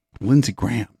this, Lindsey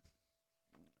Graham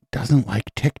doesn't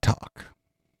like TikTok.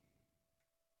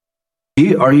 Do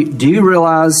you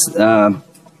realize,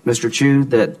 Mr. Chu,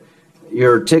 that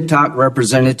your TikTok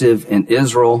representative in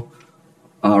Israel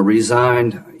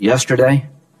resigned yesterday?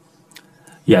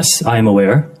 Yes, I am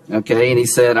aware. Okay, and he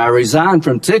said, I resigned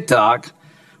from TikTok.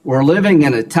 We're living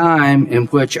in a time in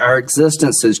which our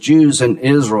existence as Jews in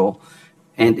Israel,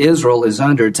 and Israel is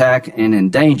under attack and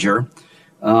in danger.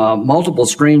 Multiple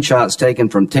screenshots taken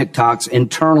from TikTok's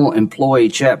internal employee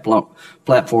chat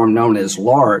platform known as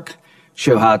LARC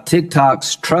show how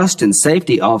TikTok's trust and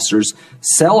safety officers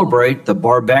celebrate the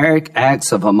barbaric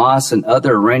acts of Hamas and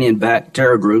other Iranian-backed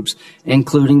terror groups,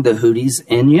 including the Houthis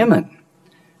in Yemen.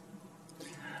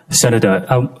 Senator,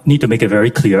 I need to make it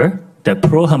very clear that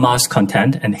pro-Hamas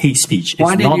content and hate speech is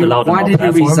not allowed on our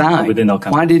platform within our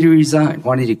country. Why did he resign?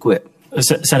 Why did he quit?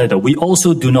 Senator, we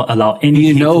also do not allow any. Do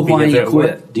you know why he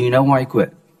quit? Do you know why he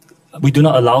quit? We do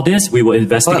not allow this. We will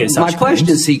investigate such claims. My question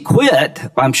is, he quit.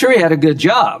 I'm sure he had a good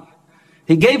job.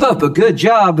 He gave up a good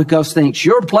job because he thinks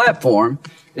your platform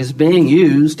is being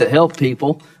used to help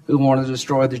people who want to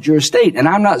destroy the Jewish state. And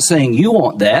I'm not saying you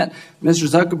want that, Mr.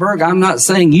 Zuckerberg. I'm not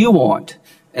saying you want,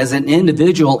 as an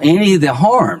individual, any of the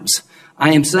harms.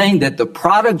 I am saying that the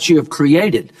products you have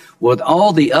created with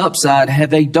all the upside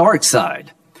have a dark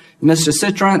side. Mr.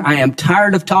 Citron, I am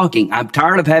tired of talking. I'm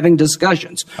tired of having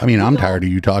discussions. I mean, I'm tired of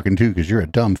you talking too, because you're a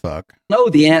dumb fuck. Know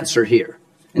the answer here.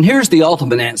 And here's the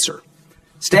ultimate answer.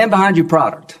 Stand behind your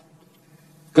product.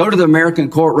 Go to the American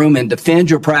courtroom and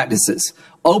defend your practices.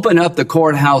 Open up the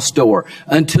courthouse door.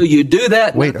 Until you do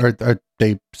that. Wait, are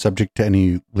they subject to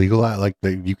any legal,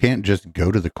 you can't just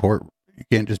go to the court. You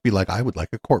can't just be like, I would like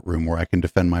a courtroom where I can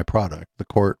defend my product. The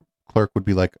court clerk would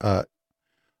be like, I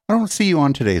don't see you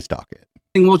on today's docket.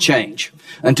 Will change.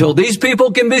 Until these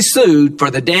people can be sued for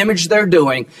the damage they're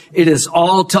doing, it is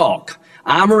all talk.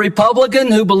 I'm a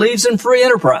Republican who believes in free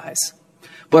enterprise,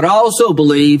 but I also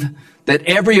believe that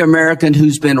every American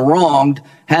who's been wronged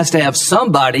has to have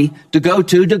somebody to go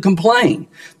to complain.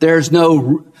 There's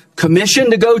no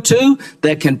commission to go to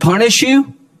that can punish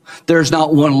you. There's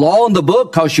not one law in the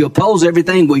book because you oppose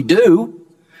everything we do.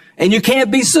 And you can't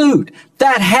be sued.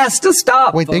 That has to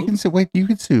stop. Wait, folks. They can sue. Wait, you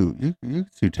can sue. You can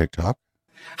sue TikTok.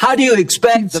 How do you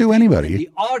expect sue anybody? The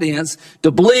audience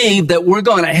to believe that we're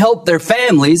going to help their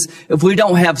families if we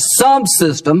don't have some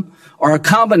system or a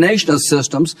combination of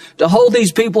systems to hold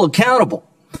these people accountable?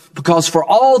 because for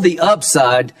all the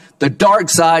upside, the dark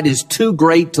side is too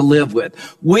great to live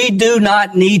with. We do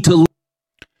not need to.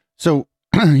 So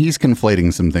he's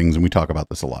conflating some things, and we talk about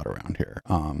this a lot around here.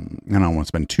 And I don't want to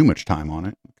spend too much time on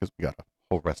it because we got a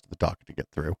whole rest of the docket to get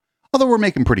through. Although we're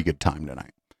making pretty good time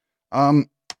tonight.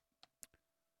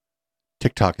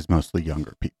 TikTok is mostly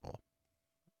younger people.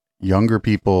 Younger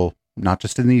people, not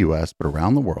just in the US, but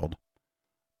around the world,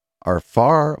 are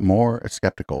far more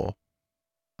skeptical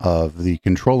of the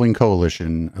controlling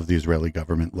coalition of the Israeli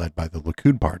government led by the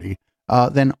Likud party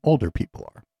than older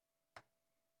people are.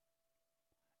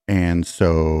 And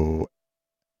so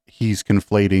he's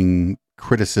conflating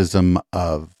criticism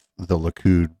of the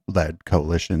Likud-led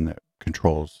coalition that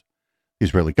controls the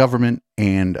Israeli government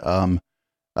and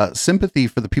sympathy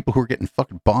for the people who are getting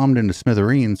fucking bombed into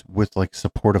smithereens with like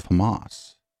support of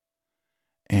Hamas.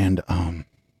 And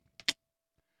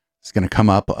it's going to come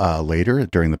up later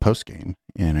during the post game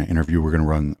in an interview we're going to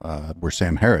run where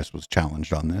Sam Harris was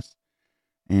challenged on this.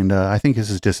 And I think this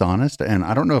is dishonest. And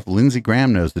I don't know if Lindsey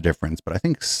Graham knows the difference, but I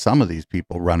think some of these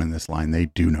people running this line, they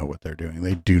do know what they're doing.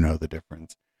 They do know the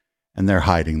difference. And they're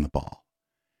hiding the ball.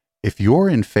 If you're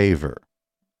in favor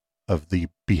of the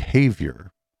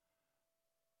behavior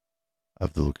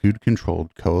of the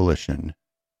Likud-controlled coalition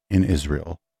in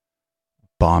Israel,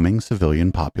 bombing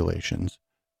civilian populations,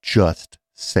 just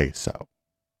say so.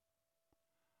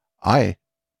 I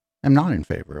am not in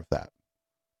favor of that.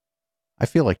 I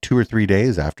feel like 2 or 3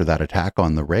 days after that attack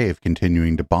on the rave,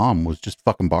 continuing to bomb was just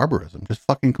fucking barbarism, just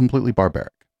fucking completely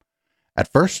barbaric.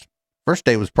 At first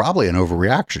day was probably an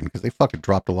overreaction because they fucking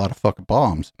dropped a lot of fucking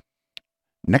bombs.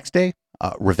 Next day,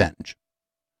 revenge.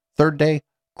 Third day,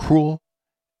 cruel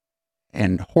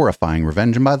and horrifying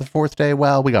revenge. And by the fourth day,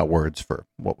 well, we got words for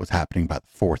what was happening by the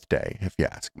fourth day, if you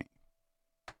ask me.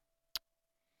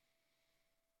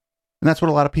 And that's what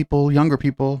a lot of people, younger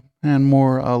people and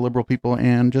more liberal people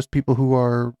and just people who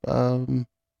are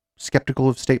skeptical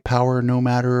of state power, no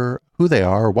matter who they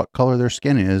are, or what color their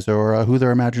skin is, or who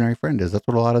their imaginary friend is. That's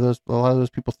what a lot of those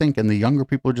people think. And the younger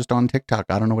people are just on TikTok.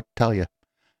 I don't know what to tell you.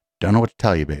 Don't know what to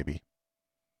tell you, baby.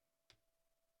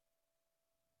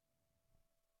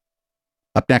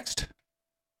 Up next,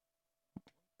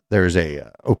 there's a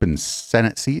open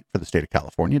Senate seat for the state of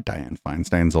California, Dianne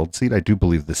Feinstein's old seat. I do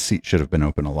believe this seat should have been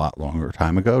open a lot longer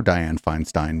time ago. Dianne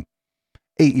Feinstein,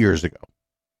 8 years ago,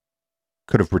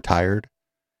 could have retired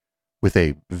with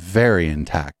a very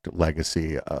intact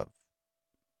legacy of,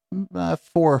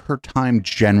 for her time,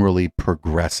 generally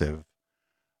progressive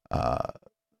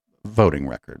voting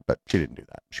record. But she didn't do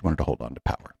that. She wanted to hold on to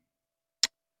power.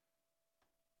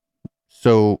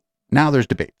 So now there's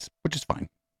debates, which is fine.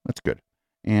 That's good.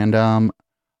 And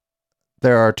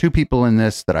there are two people in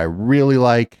this that I really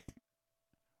like.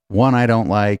 One I don't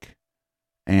like.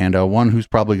 And one who's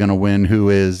probably going to win who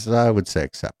is, I would say,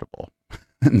 acceptable.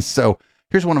 And so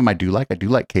here's one of them I do like. I do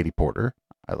like Katie Porter.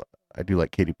 I do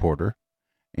like Katie Porter.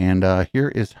 And here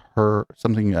is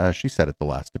something she said at the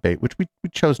last debate, which we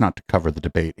chose not to cover the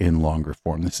debate in longer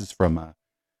form. This is from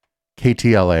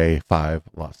KTLA 5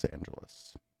 Los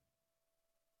Angeles.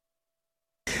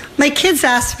 My kids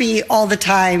ask me all the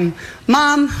time,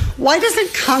 Mom, why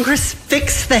doesn't Congress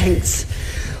fix things?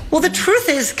 Well, the truth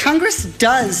is Congress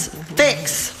does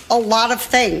fix a lot of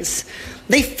things.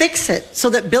 They fix it so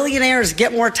that billionaires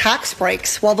get more tax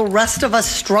breaks while the rest of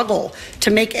us struggle to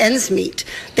make ends meet.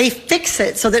 They fix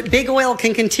it so that big oil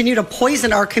can continue to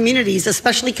poison our communities,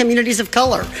 especially communities of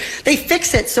color. They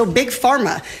fix it so big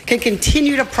pharma can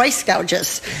continue to price gouge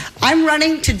us. I'm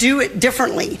running to do it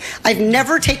differently. I've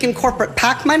never taken corporate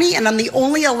PAC money, and I'm the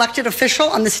only elected official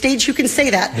on the stage who can say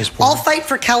that. I'll fight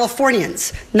for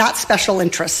Californians, not special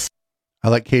interests. I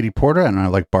like Katie Porter and I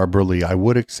like Barbara Lee. I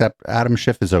would accept Adam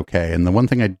Schiff is okay. And the one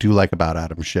thing I do like about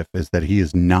Adam Schiff is that he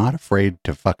is not afraid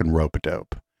to fucking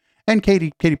rope-a-dope. And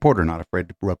Katie Porter not afraid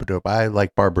to rope-a-dope. I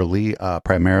like Barbara Lee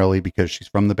primarily because she's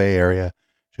from the Bay Area.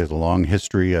 She has a long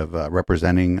history of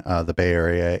representing the Bay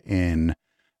Area in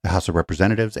the House of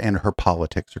Representatives, and her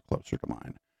politics are closer to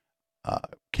mine.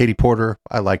 Katie Porter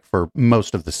I like for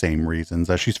most of the same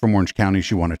reasons. She's from Orange County.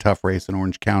 She won a tough race in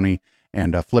Orange County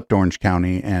and flipped Orange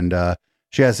County, and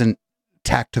she hasn't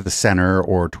tacked to the center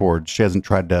or she hasn't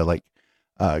tried to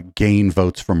gain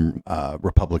votes from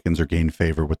Republicans or gain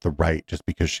favor with the right just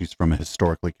because she's from a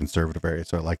historically conservative area.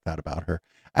 So I like that about her.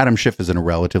 Adam Schiff is in a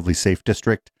relatively safe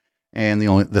district. And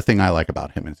the thing I like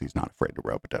about him is he's not afraid to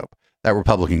rope-a-dope. That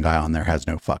Republican guy on there has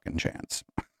no fucking chance.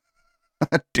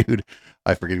 Dude,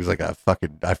 I forget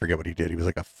what he did. He was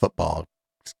like a football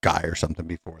guy or something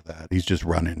before that. He's just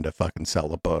running to fucking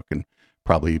sell a book and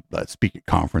probably speak at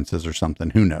conferences or something.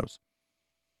 Who knows?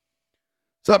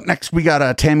 So up next, we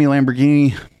got Tammy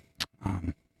Lamborghini.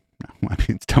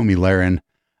 It's Tommy Lahren.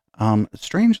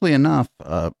 Strangely enough,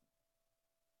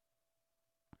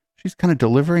 she's kind of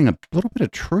delivering a little bit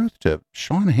of truth to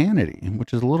Sean Hannity,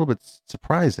 which is a little bit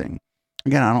surprising.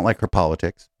 Again, I don't like her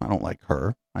politics. I don't like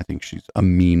her. I think she's a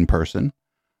mean person.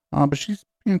 But she's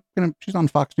she's on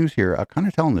Fox News here, kind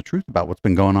of telling the truth about what's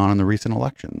been going on in the recent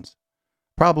elections.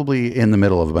 Probably in the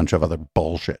middle of a bunch of other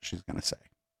bullshit she's going to say.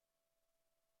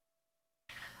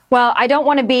 Well, I don't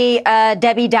want to be a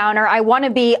Debbie Downer. I want to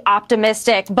be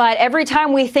optimistic. But every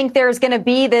time we think there's going to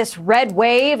be this red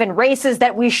wave and races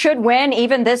that we should win,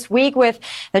 even this week with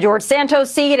the George Santos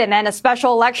seat and then a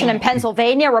special election in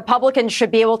Pennsylvania, Republicans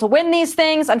should be able to win these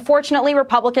things. Unfortunately,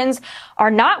 Republicans are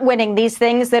not winning these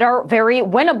things that are very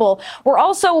winnable.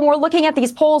 When we're looking at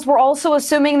these polls, we're also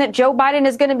assuming that Joe Biden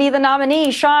is going to be the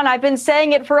nominee. Sean, I've been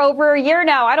saying it for over a year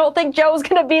now. I don't think Joe's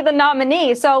going to be the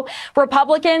nominee. So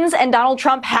Republicans and Donald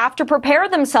Trump have to prepare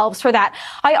themselves for that.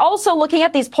 I also, looking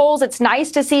at these polls, it's nice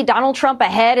to see Donald Trump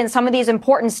ahead in some of these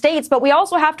important states, but we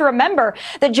also have to remember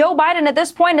that Joe Biden at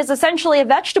this point is essentially a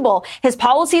vegetable. His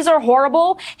policies are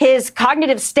horrible. His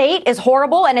cognitive state is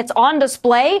horrible, and it's on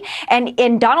display.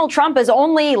 And Donald Trump is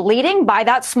only leading by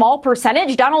that small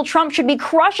percentage. Donald Trump should be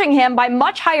crushing him by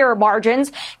much higher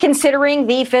margins, considering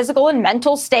the physical and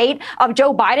mental state of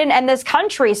Joe Biden and this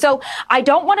country. So I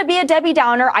don't want to be a Debbie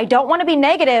Downer. I don't want to be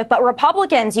negative, but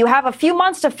Republicans, you have a few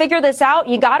months to figure this out.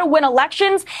 You got to win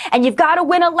elections, and you've got to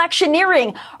win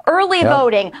electioneering, early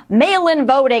voting, mail-in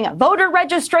voting, voter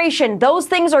registration. Those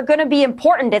things are going to be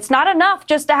important. It's not enough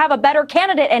just to have a better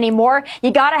candidate anymore.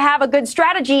 You got to have a good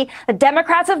strategy. The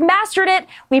Democrats have mastered it.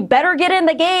 We better get in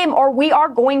the game or we are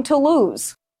going to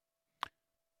lose.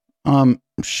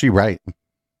 She right.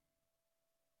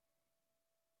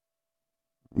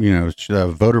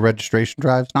 Voter registration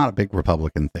drives, not a big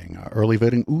Republican thing. Early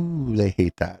voting, ooh, they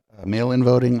hate that. Mail-in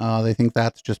voting, they think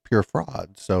that's just pure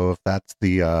fraud. So if that's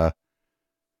the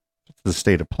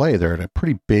state of play, they're at a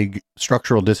pretty big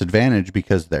structural disadvantage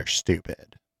because they're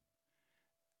stupid.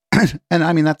 And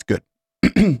I mean, that's good.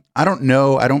 I don't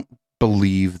know. I don't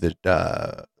believe that.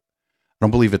 I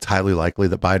don't believe it's highly likely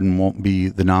that Biden won't be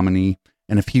the nominee.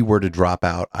 And if he were to drop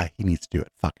out, he needs to do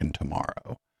it fucking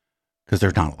tomorrow because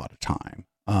there's not a lot of time.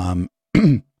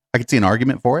 I could see an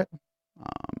argument for it.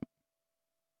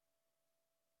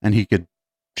 And he could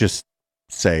just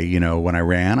say, when I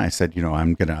ran, I said,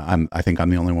 I think I'm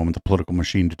the only one with the political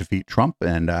machine to defeat Trump.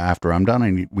 And after I'm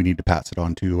done, we need to pass it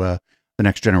on to the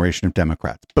next generation of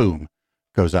Democrats. Boom,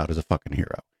 goes out as a fucking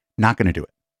hero. Not going to do it.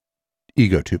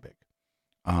 Ego too big.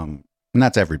 And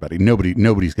that's everybody.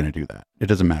 Nobody's going to do that. It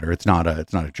doesn't matter. It's not a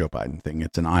Joe Biden thing.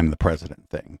 It's an I'm the president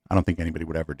thing. I don't think anybody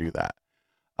would ever do that.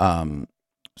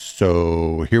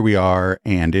 So here we are,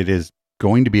 and it is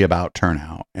going to be about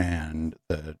turnout. And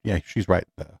she's right.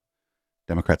 The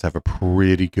Democrats have a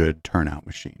pretty good turnout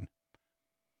machine.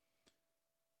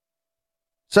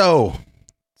 So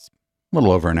it's a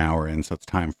little over an hour in, so it's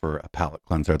time for a palate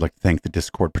cleanser. I'd like to thank the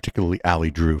Discord, particularly Allie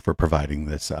Drew, for providing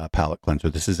this palate cleanser.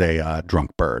 This is a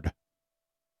drunk bird.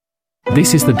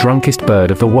 This is the drunkest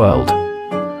bird of the world.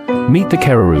 Meet the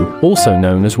kerroo, also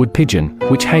known as wood pigeon,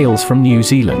 which hails from New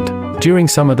Zealand. During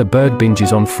summer, the bird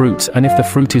binges on fruits, and if the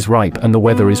fruit is ripe and the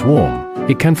weather is warm,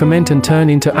 it can ferment and turn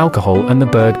into alcohol, and the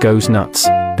bird goes nuts.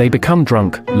 They become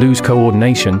drunk, lose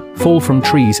coordination, fall from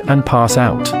trees, and pass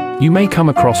out. You may come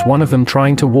across one of them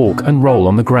trying to walk and roll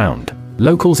on the ground.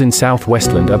 Locals in South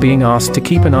Westland are being asked to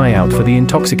keep an eye out for the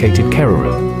intoxicated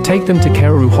kerroo. Take them to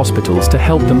kerroo hospitals to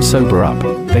help them sober up.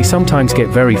 They sometimes get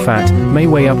very fat, may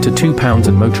weigh up to 2 pounds,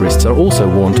 and motorists are also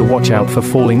warned to watch out for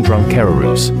falling drunk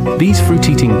kerroos. These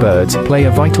fruit-eating birds play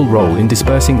a vital role in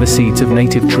dispersing the seeds of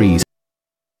native trees.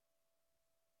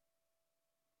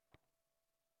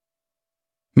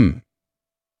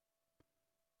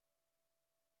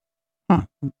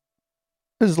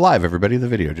 This is live, everybody. The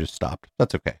video just stopped.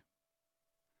 That's okay.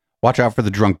 Watch out for the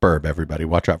drunk burb, everybody.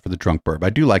 Watch out for the drunk burb. I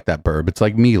do like that burb. It's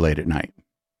like me late at night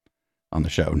on the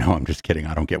show. No, I'm just kidding.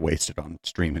 I don't get wasted on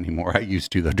stream anymore. I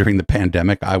used to, though. During the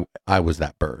pandemic, I was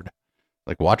that bird.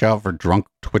 Like, watch out for drunk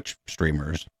Twitch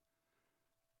streamers.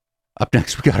 Up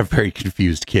next, we got a very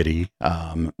confused kitty.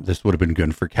 This would have been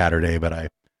good for Catterday, but I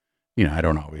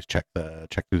don't always check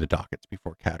through the dockets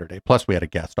before Catterday. Plus, we had a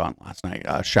guest on last night.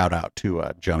 Shout out to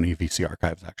Joni, VC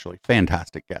Archives, actually.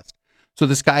 Fantastic guest. So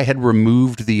this guy had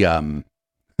removed the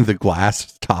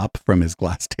glass top from his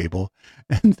glass table,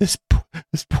 and this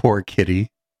poor kitty.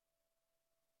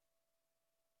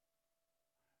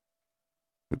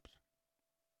 Oops.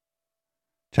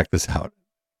 Check this out.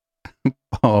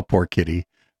 Oh, poor kitty.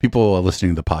 People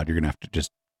listening to the pod, you're gonna have to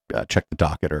just check the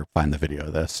docket or find the video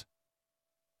of this.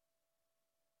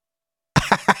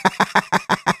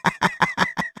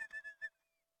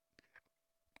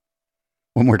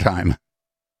 One more time.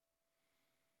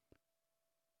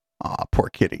 Aw, poor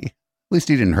kitty. At least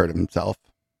he didn't hurt himself.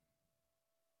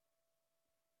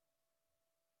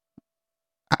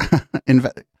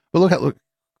 But look,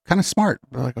 kind of smart.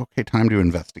 We're like, okay, time to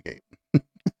investigate.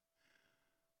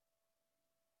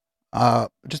 I'm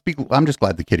just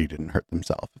glad the kitty didn't hurt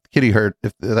themselves.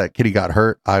 If that kitty got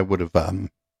hurt, I would have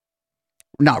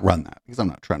not run that, because I'm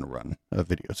not trying to run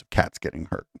videos of cats getting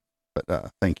hurt.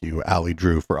 But thank you, Allie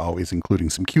Drew, for always including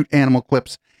some cute animal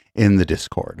clips in the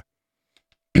Discord.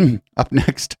 Up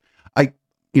next,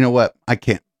 you know what? I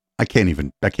can't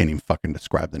even fucking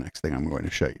describe the next thing I'm going to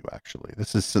show you. Actually,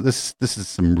 this is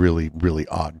some really, really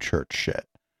odd church shit.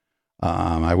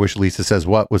 I wish Lisa says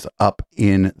what was up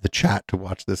in the chat to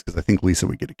watch this, because I think Lisa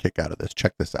would get a kick out of this.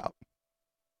 Check this out.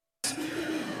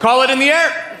 Call it in the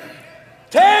air.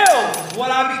 Tails,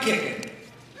 what I be kicking?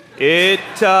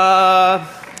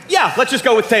 Yeah, let's just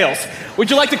go with tails. Would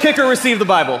you like to kick or receive the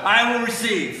Bible? I will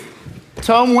receive.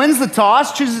 Tome wins the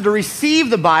toss, chooses to receive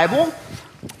the Bible.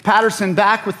 Patterson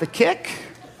back with the kick.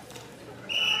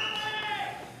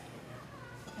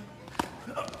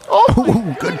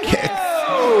 Oh, good kick.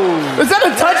 Is that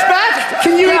a touchback?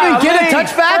 Can you even get a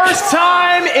touchback? First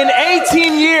time in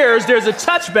 18 years there's a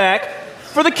touchback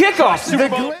for the kickoff. Super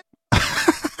Bowl.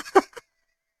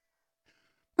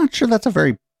 Not sure that's a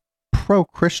very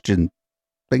pro-Christian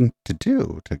thing to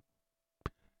do, to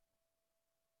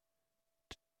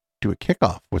do a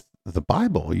kickoff with the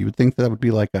Bible. You would think that would be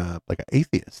like an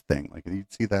atheist thing. Like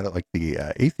you'd see that at like the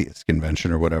atheist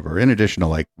convention or whatever, in addition to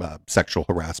like sexual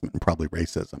harassment and probably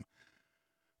racism.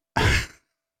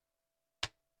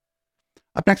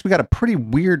 Up next, we got a pretty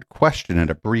weird question at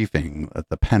a briefing that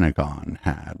the Pentagon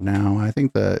had. Now, I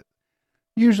think that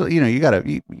usually,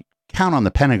 you count on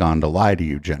the Pentagon to lie to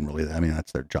you generally. I mean,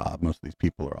 that's their job. Most of these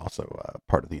people are also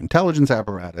part of the intelligence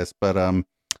apparatus, but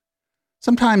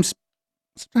sometimes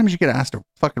you get asked a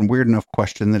fucking weird enough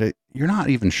question that you're not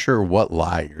even sure what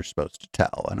lie you're supposed to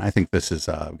tell. And I think this is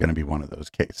going to be one of those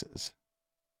cases.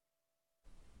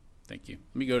 Thank you.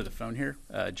 Let me go to the phone here.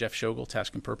 Jeff Shogel,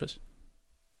 Task and Purpose.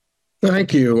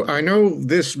 Thank you. I know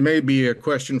this may be a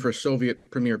question for Soviet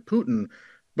Premier Putin,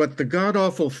 but the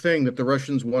god-awful thing that the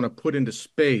Russians want to put into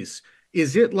space,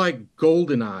 is it like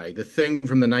GoldenEye, the thing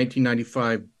from the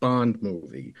 1995 Bond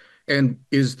movie? And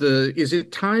is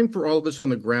it time for all of us on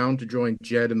the ground to join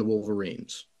Jed and the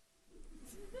Wolverines?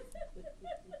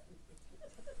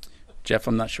 Jeff,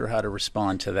 I'm not sure how to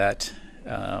respond to that.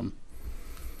 I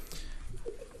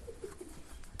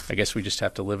guess we just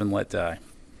have to live and let die.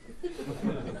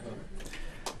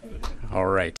 All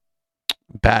right.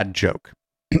 Bad joke.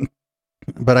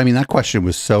 But I mean, that question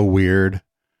was so weird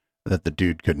that the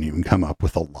dude couldn't even come up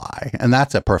with a lie. And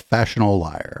that's a professional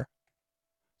liar.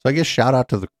 So I guess shout out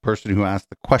to the person who asked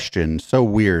the question. So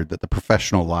weird that the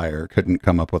professional liar couldn't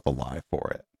come up with a lie for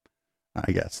it.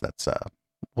 I guess that's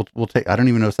we'll take. I don't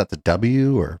even know if that's a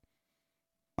W or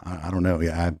I don't know.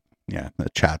 Yeah, the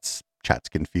chat's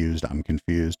confused. I'm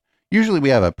confused. Usually we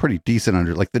have a pretty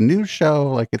decent like the news show.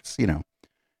 Like it's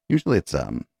usually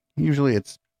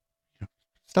it's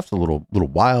stuff's a little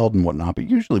wild and whatnot. But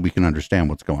usually we can understand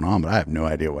what's going on. But I have no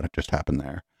idea what just happened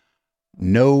there.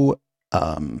 No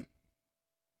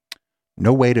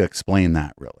way to explain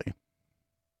that, really.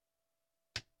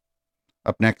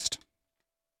 Up next,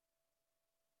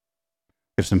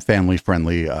 we have some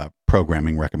family-friendly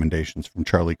programming recommendations from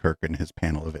Charlie Kirk and his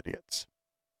panel of idiots.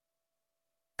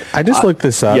 I just looked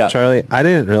this up, Charlie. I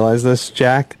didn't realize this,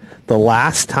 Jack. The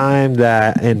last time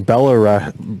that in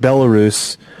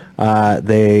Belarus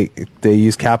they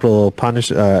used capital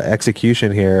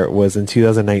execution here was in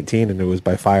 2019, and it was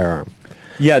by firearm.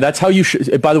 Yeah, that's how you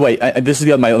should. By the way, this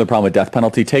is my other problem with death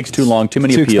penalty. It takes too long, too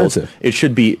many appeals. Expensive. It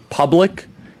should be public.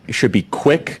 It should be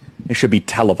quick. It should be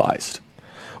televised.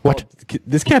 What?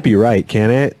 This can't be right, can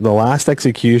it? The last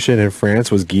execution in France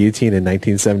was guillotine in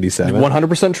 1977.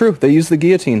 100% true. They used the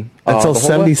guillotine until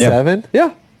 77.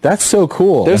 Yeah. That's so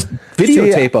cool. There's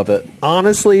videotape of it.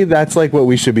 Honestly, that's like what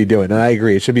we should be doing, and I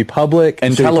agree. It should be public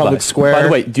and televised. Public square. By the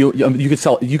way,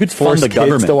 you could fund the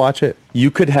government to watch it. You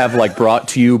could have brought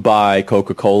to you by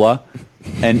Coca-Cola,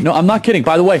 and no, I'm not kidding.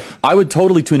 By the way, I would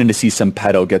totally tune in to see some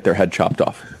pedo get their head chopped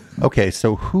off. Okay,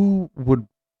 so who would,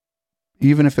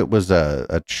 even if it was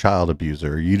a child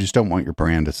abuser, you just don't want your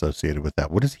brand associated with that?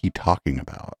 What is he talking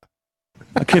about?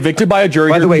 Convicted by a jury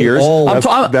By the of way, peers.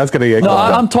 That's going to get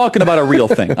I'm talking about a real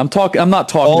thing. I'm not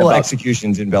talking all about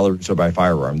executions in Belarus are by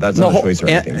firearm. That's not a choice or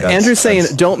anything. Andrew's saying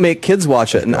don't make kids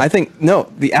watch it, and I think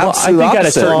the absolute I think opposite. at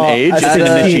a certain age, it's an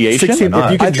initiation. 16,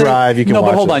 if you can drive, you can watch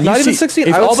but hold it. on. Not You even see, 16.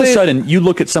 If I would all of a say- sudden you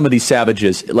look at some of these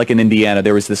savages, like in Indiana,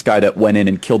 there was this guy that went in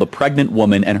and killed a pregnant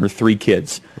woman and her 3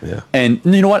 kids. Yeah. And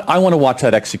you know what? I want to watch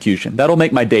that execution. That'll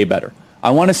make my day better. I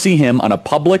want to see him on a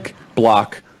public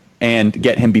block and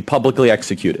get him be publicly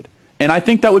executed. And I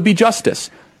think that would be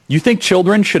justice. You think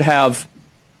children should have?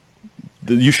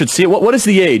 You should see it. What is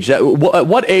the age? At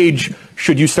what age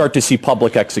should you start to see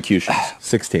public executions?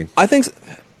 16. I think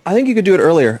you could do it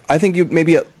earlier. I think you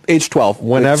maybe at age 12,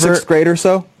 Whenever- 6th grade or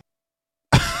so.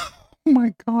 Oh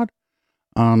my God.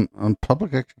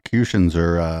 Public executions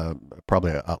are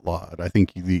probably outlawed. I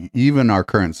think even our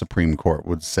current Supreme Court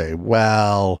would say,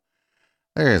 well,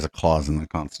 there is a clause in the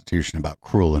Constitution about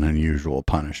cruel and unusual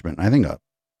punishment. I think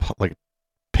like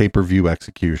pay-per-view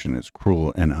execution is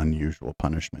cruel and unusual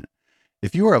punishment.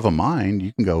 If you are of a mind,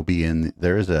 you can go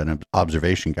there is an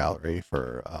observation gallery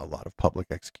for a lot of public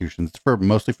executions. It's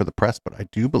mostly for the press, but I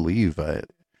do believe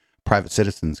private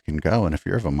citizens can go. And if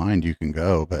you're of a mind, you can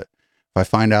go. But if I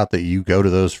find out that you go to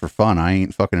those for fun, I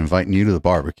ain't fucking inviting you to the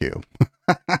barbecue.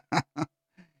 Fucking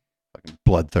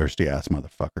bloodthirsty ass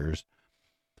motherfuckers.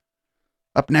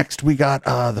 Up next, we got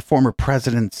the former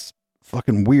president's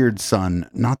fucking weird son,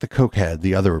 not the cokehead,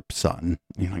 the other son.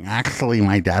 Actually,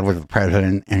 my dad was the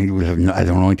president, and he was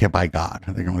anointed by God.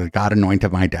 I think God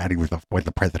anointed my dad. He was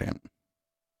the president.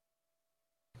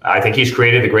 I think he's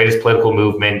created the greatest political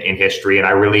movement in history, and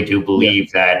I really do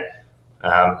believe that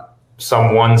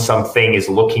something is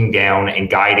looking down and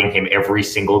guiding him every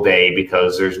single day,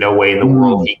 because there's no way in the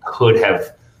world he could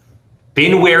have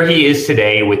been where he is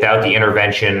today without the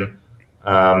intervention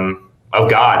of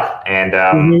God.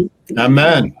 And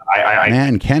amen.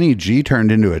 Man, Kenny G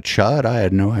turned into a chud. I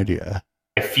had no idea.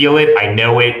 I feel it. I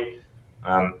know it.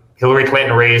 Hillary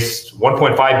Clinton raised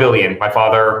 $1.5 billion. My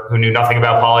father, who knew nothing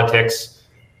about politics,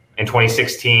 in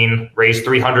 2016 raised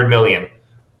 $300 million.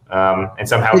 And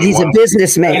somehow he's a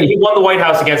businessman. He won the White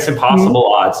House against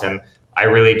impossible odds. And I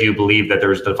really do believe that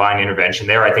there's divine intervention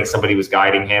there. I think somebody was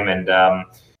guiding him. And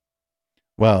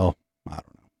well, I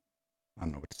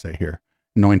don't know what to say here.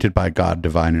 Anointed by God,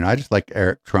 divine. And I just like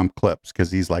Eric Trump clips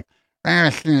because he's like, my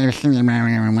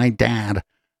dad.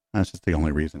 That's just the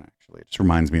only reason, actually. It just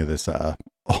reminds me of this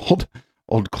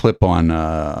old clip on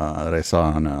that I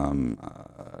saw on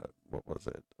what was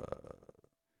it?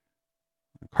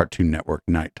 Cartoon Network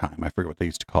Nighttime. I forget what they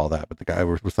used to call that, but the guy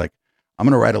was like, I'm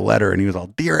going to write a letter, and he was all,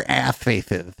 Dear Ass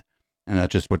Faces. And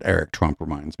that's just what Eric Trump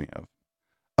reminds me of.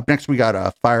 Up next, we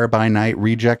got Fire by Night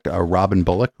reject Robin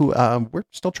Bullock, who we're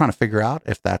still trying to figure out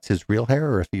if that's his real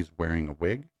hair or if he's wearing a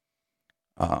wig.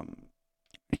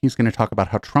 He's going to talk about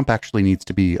how Trump actually needs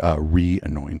to be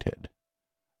re-anointed.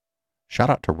 Shout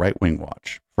out to Right Wing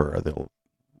Watch for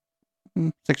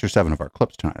the 6 or 7 of our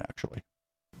clips tonight, actually.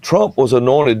 Trump was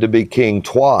anointed to be king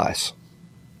twice.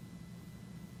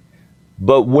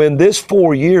 But when this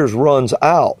 4 years runs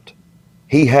out,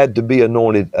 he had to be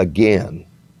anointed again.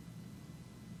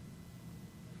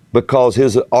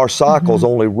 Because our cycles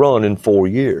only run in 4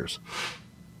 years.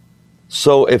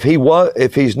 So if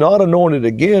he's not anointed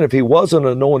again, if he wasn't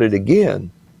anointed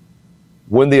again,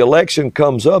 when the election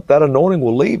comes up, that anointing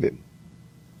will leave him.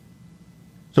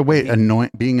 So wait,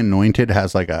 being anointed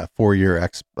has like a 4-year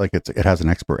it has an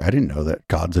I didn't know that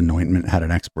God's anointment had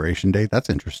an expiration date. That's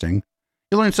interesting.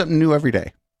 You learn something new every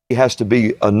day. He has to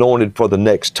be anointed for the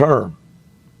next term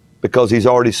because he's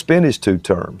already spent his 2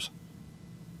 terms.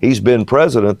 He's been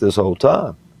president this whole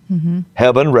time. Mm-hmm.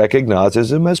 Heaven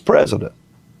recognizes him as president.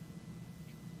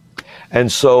 And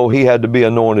so he had to be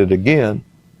anointed again.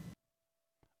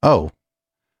 Oh,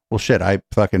 well, shit. I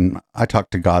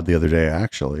talked to God the other day,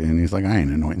 actually, and he's like, I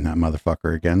ain't anointing that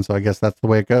motherfucker again. So I guess that's the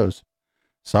way it goes.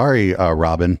 Sorry,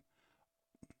 Robin.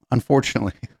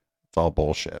 Unfortunately, it's all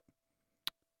bullshit.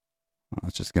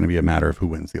 It's just going to be a matter of who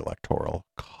wins the Electoral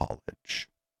College.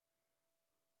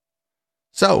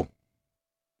 So,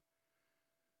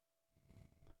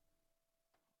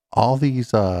 all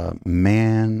these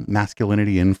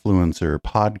masculinity influencer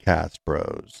podcast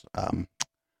bros,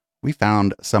 we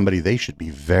found somebody they should be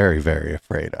very, very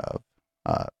afraid of.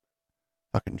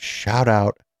 Fucking shout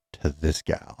out to this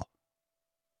gal.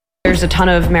 There's a ton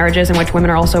of marriages in which women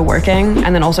are also working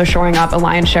and then also showing up a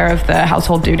lion's share of the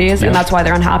household duties. And that's why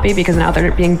they're unhappy, because now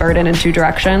they're being burdened in two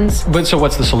directions. But so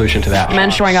what's the solution to that? Men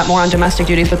showing up more on domestic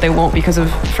duties, but they won't because of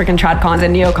freaking tradcons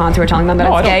and neocons who are telling them that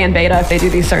it's gay and beta if they do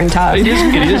these certain tasks. It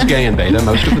is gay and beta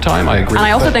most of the time, I agree. And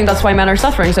I also think that's why men are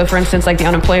suffering. So for instance, like the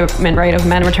unemployment rate of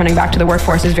men returning back to the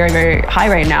workforce is very, very high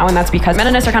right now. And that's because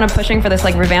feminists are kind of pushing for this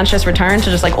like revanchist return to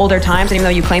just like older times. And even though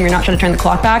you claim you're not trying to turn the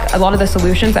clock back, a lot of the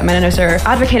solutions that feminists are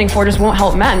advocating for just won't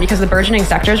help men, because the burgeoning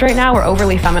sectors right now are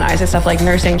overly feminized. It's stuff like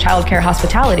nursing, childcare,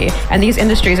 hospitality. And these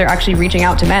industries are actually reaching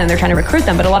out to men and they're trying to recruit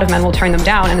them, but a lot of men will turn them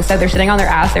down, and instead they're sitting on their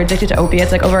ass, they're addicted to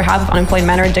opiates. Like over half of unemployed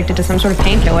men are addicted to some sort of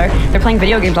painkiller. They're playing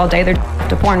video games all day, they're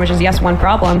to porn, which is yes, one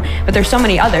problem, but there's so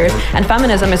many others. And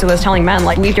feminism is what's telling men,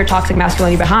 like, leave your toxic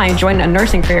masculinity behind, join a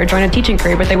nursing career, join a teaching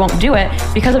career, but they won't do it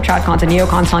because of tradcons and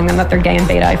neocons telling them that they're gay and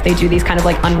beta if they do these kind of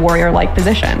like unwarrior-like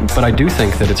positions. But I do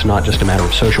think that it's not just a matter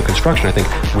of social construction. I think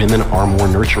women are more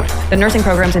nurturing. The nursing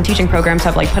programs and teaching programs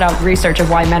have like put out research of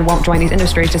why men won't join these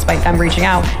industries despite them reaching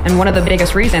out. And one of the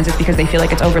biggest reasons is because they feel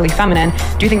like it's overly feminine.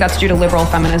 Do you think that's due to liberal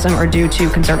feminism or due to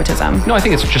conservatism? No, I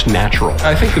think it's just natural.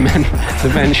 I think the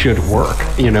men should work,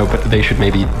 but they should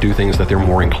maybe do things that they're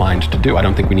more inclined to do. I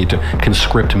don't think we need to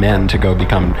conscript men to go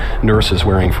become nurses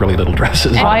wearing frilly little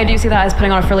dresses. And why do you see that as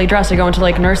putting on a frilly dress to go into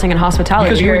like nursing and hospitality?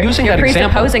 Because you're using that example. You're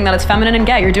presupposing that it's feminine and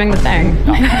gay. You're doing the thing.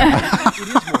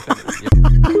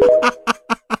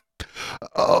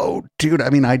 Oh, dude. I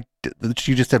mean,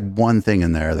 she just said one thing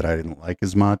in there that I didn't like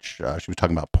as much. She was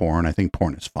talking about porn. I think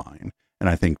porn is fine. And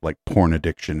I think like porn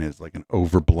addiction is like an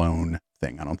overblown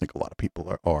thing. I don't think a lot of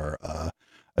people are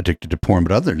addicted to porn.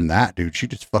 But other than that, dude, she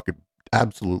just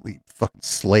absolutely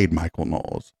slayed Michael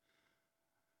Knowles.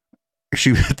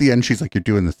 She, at the end, she's like, you're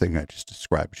doing the thing I just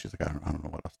described. She's like, I don't know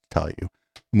what else to tell you.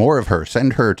 More of her.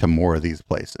 Send her to more of these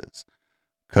places.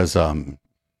 Because, was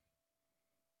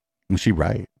she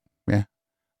right? Yeah.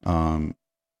 If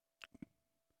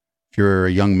you're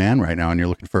a young man right now and you're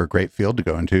looking for a great field to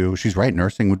go into, she's right.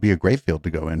 Nursing would be a great field to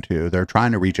go into. They're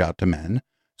trying to reach out to men.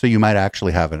 So you might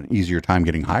actually have an easier time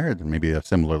getting hired than maybe a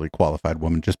similarly qualified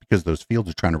woman, just because those fields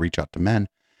are trying to reach out to men.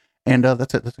 And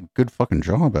that's a good fucking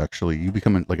job, actually. You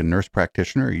become like a nurse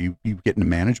practitioner, you get into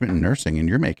management and nursing, and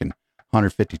you're making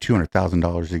 $150,000,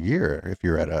 $200,000 a year if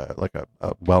you're at a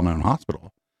well-known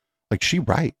hospital. Like, she's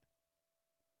right.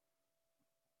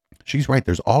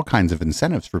 There's all kinds of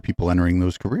incentives for people entering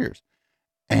those careers.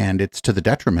 And it's to the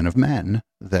detriment of men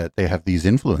that they have these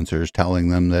influencers telling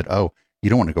them that, oh, you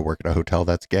don't want to go work at a hotel,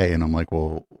 that's gay. And I'm like,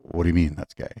 well, what do you mean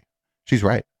that's gay? She's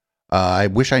right. I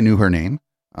wish I knew her name.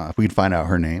 If we could find out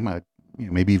her name, I'd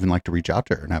maybe even like to reach out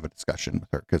to her and have a discussion with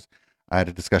her, because I had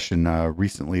a discussion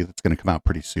recently that's going to come out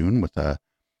pretty soon with a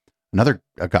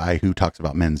guy who talks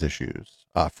about men's issues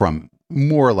from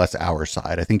more or less our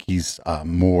side. I think he's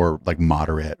more like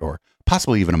moderate, or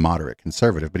possibly even a moderate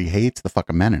conservative, but he hates the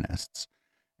fucking meninists.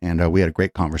 And we had a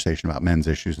great conversation about men's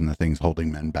issues and the things holding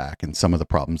men back and some of the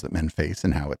problems that men face,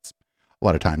 and how it's a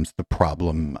lot of times the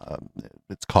problem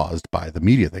it's caused by the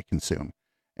media they consume.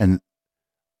 And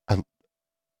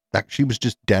she was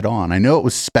just dead on. I know it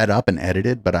was sped up and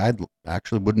edited, but I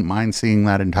actually wouldn't mind seeing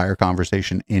that entire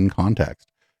conversation in context,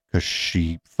 because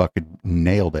she fucking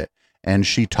nailed it. And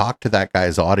she talked to that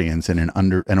guy's audience in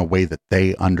a way that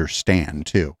they understand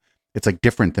too. It's like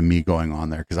different than me going on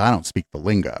there, because I don't speak the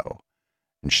lingo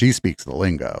and she speaks the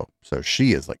lingo. So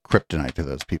she is like kryptonite to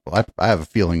those people. I have a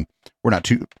feeling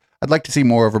I'd like to see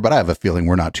more of her, but I have a feeling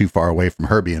we're not too far away from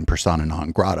her being persona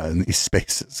non grata in these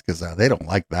spaces, because they don't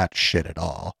like that shit at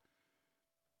all.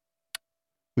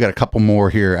 We got a couple more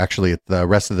here. Actually, the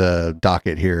rest of the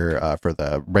docket here for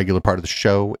the regular part of the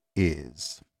show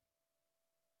is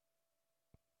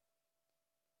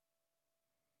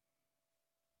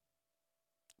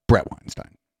Bret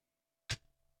Weinstein.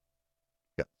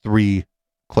 Got 3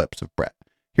 clips of Bret.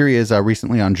 Here he is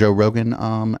recently on Joe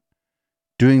Rogan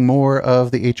doing more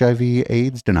of the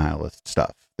HIV/AIDS denialist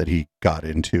stuff that he got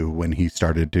into when he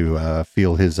started to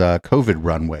feel his COVID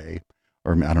runway.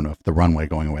 Or I don't know if the runway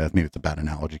going away, maybe it's a bad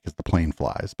analogy because the plane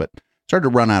flies, but started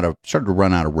to run out of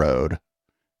road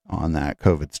on that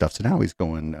COVID stuff. So now he's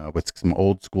going with some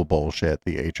old school bullshit,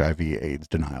 the HIV/AIDS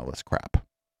denialist crap.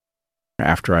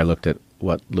 After I looked at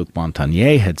what Luc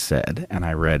Montagnier had said, and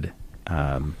I read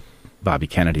Bobby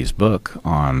Kennedy's book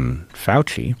on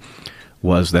Fauci,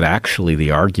 was that actually the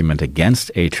argument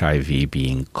against HIV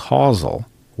being causal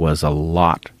was a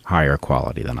lot higher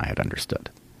quality than I had understood.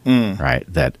 Right?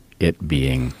 That it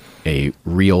being a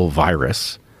real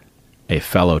virus, a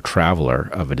fellow traveler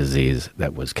of a disease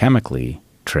that was chemically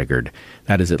triggered,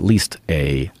 that is at least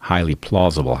a highly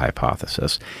plausible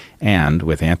hypothesis. And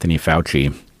with Anthony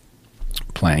Fauci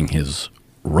playing his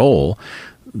role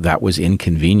that was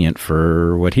inconvenient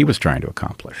for what he was trying to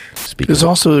accomplish. There's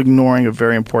also ignoring a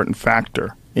very important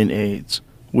factor in AIDS,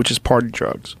 which is party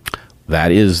drugs.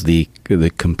 That is the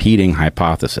competing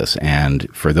hypothesis.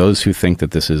 And for those who think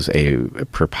that this is a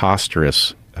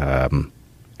preposterous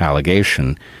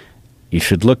allegation, you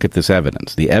should look at this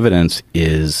evidence. The evidence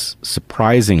is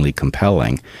surprisingly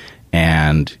compelling.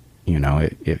 And, you know,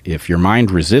 if your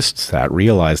mind resists that,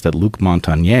 realize that Luc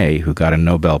Montagnier, who got a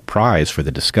Nobel Prize for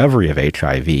the discovery of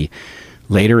HIV,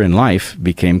 later in life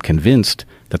became convinced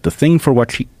that the thing for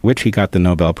which he got the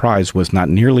Nobel Prize was not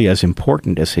nearly as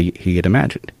important as he had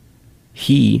imagined.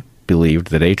 He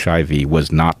believed that HIV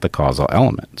was not the causal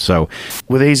element. So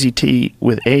with AZT,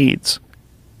 with AIDS,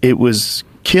 it was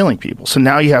killing people. So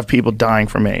now you have people dying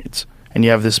from AIDS. And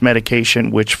you have this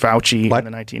medication, which Fauci in the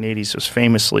 1980s was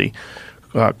famously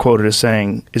quoted as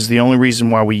saying, is the only reason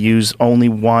why we use only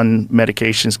one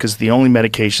medication is because the only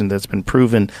medication that's been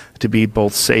proven to be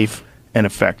both safe and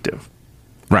effective.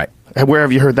 Right. Where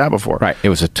have you heard that before? Right.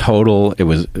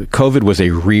 COVID was a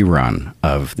rerun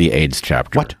of the AIDS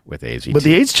chapter with AZT. But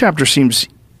the AIDS chapter seems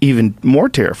even more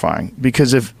terrifying,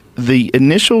 because if the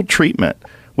initial treatment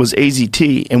was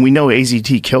AZT, and we know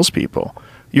AZT kills people,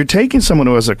 you're taking someone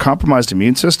who has a compromised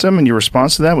immune system, and your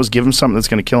response to that was give them something that's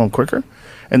going to kill them quicker,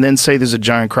 and then say there's a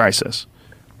giant crisis.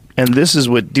 And this is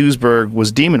what Duisberg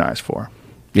was demonized for.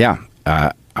 Yeah,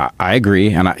 I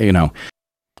agree. And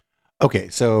Okay,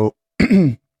 so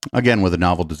again, with a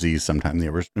novel disease, sometimes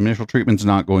the initial treatment's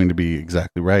not going to be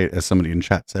exactly right. As somebody in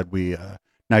chat said, we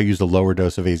now use a lower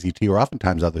dose of AZT or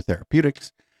oftentimes other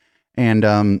therapeutics.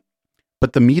 And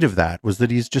but the meat of that was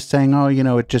that he's just saying, oh, you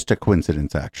know, it's just a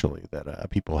coincidence, actually, that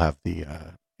people have the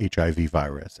HIV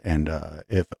virus. And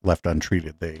if left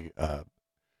untreated, they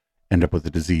end up with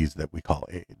a disease that we call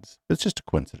AIDS. It's just a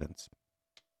coincidence.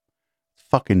 It's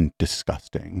fucking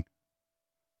disgusting.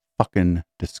 Fucking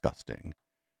disgusting.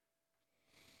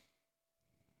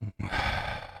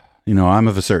 You know, I'm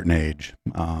of a certain age.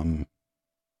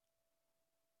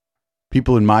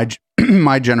 People in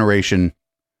my generation,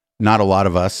 not a lot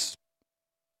of us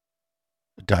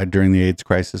died during the AIDS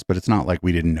crisis, but it's not like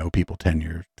we didn't know people 10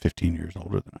 years, 15 years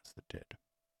older than us that did.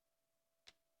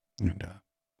 And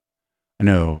I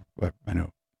know a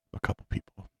couple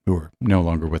people who are no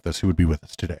longer with us who would be with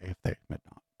us today if they had not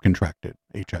contracted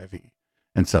HIV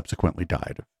and subsequently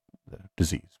died of the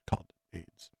disease called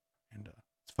AIDS. And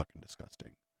it's fucking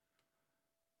disgusting.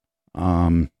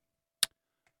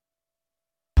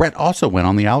 Bret also went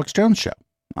on the Alex Jones show.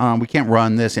 We can't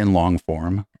run this in long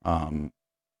form,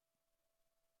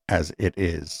 as it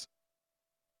is,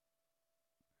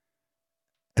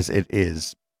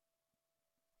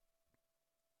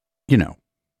 you know,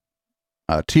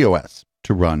 TOS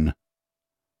to run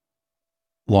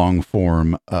long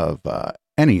form of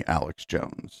any Alex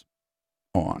Jones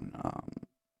on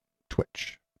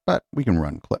Twitch, but we can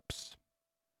run clips.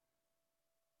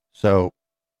 So,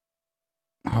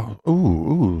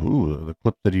 the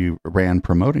clip that he ran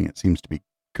promoting it seems to be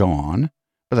gone,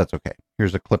 but that's okay.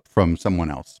 Here's a clip from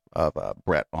someone else of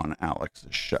Bret on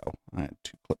Alex's show. I had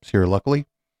two clips here, luckily.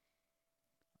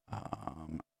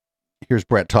 Here's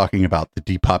Bret talking about the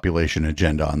depopulation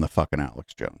agenda on the fucking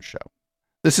Alex Jones show.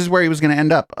 This is where he was going to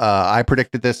end up. I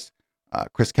predicted this.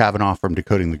 Chris Kavanaugh from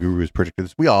Decoding the Gurus predicted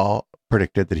this. We all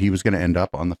predicted that he was going to end up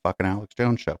on the fucking Alex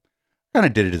Jones show. Kind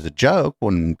of did it as a joke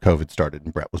when COVID started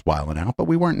and Bret was wilding out, but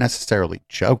we weren't necessarily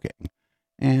joking.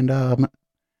 And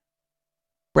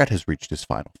Bret has reached his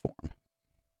final form.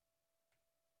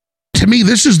 To me,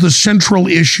 this is the central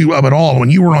issue of it all.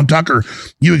 When you were on Tucker,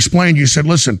 you explained, you said,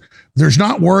 listen, there's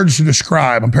not words to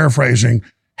describe, I'm paraphrasing,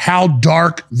 how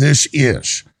dark this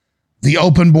is. The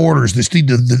open borders, the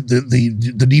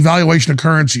devaluation of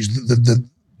currencies, the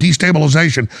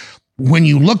destabilization. When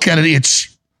you look at it,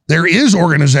 there is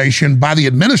organization by the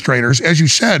administrators. As you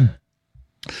said,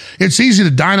 it's easy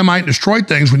to dynamite and destroy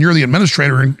things when you're the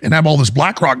administrator and have all this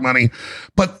BlackRock money.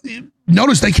 But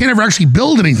notice they can't ever actually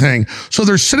build anything. So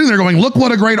they're sitting there going, look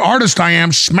what a great artist I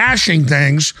am, smashing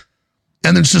things.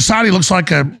 And then society looks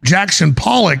like a Jackson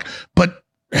Pollock. But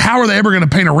how are they ever going to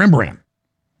paint a Rembrandt?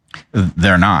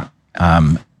 They're not.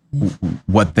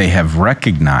 What they have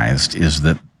recognized is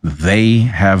that they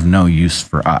have no use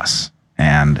for us.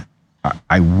 And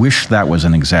I wish that was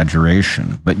an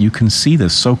exaggeration, but you can see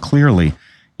this so clearly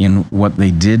in what they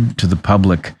did to the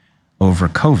public over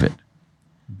COVID.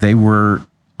 They were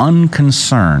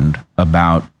unconcerned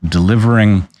about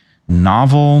delivering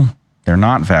novel, they're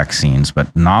not vaccines,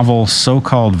 but novel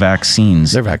so-called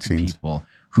vaccines. They're vaccines. To people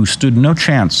who stood no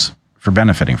chance for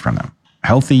benefiting from them.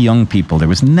 Healthy young people. There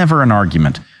was never an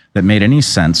argument that made any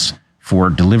sense for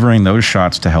delivering those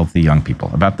shots to healthy young people.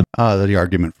 About the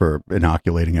argument for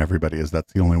inoculating everybody is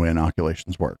that's the only way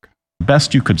inoculations work. The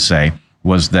best you could say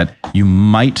was that you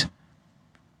might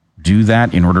do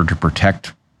that in order to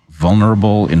protect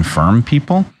vulnerable, infirm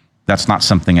people. That's not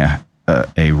something a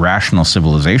rational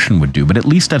civilization would do, but at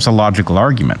least that's a logical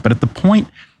argument. But at the point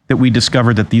that we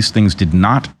discovered that these things did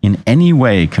not in any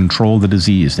way control the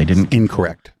disease, they didn't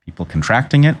incorrect people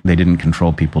contracting it, they didn't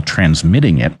control people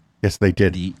transmitting it. Yes, they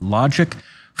did. The logic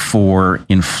for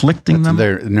inflicting them.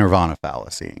 They're nirvana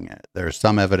fallacying it. There's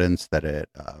some evidence that it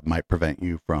might prevent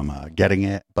you from getting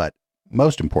it, but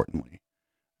most importantly,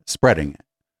 spreading it.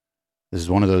 This is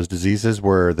one of those diseases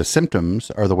where the symptoms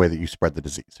are the way that you spread the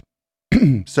disease.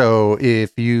 So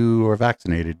if you are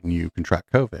vaccinated and you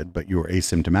contract COVID, but you are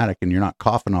asymptomatic and you're not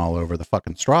coughing all over the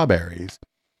fucking strawberries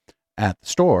at the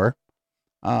store,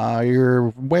 you're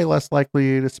way less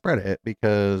likely to spread it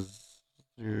because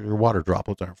your water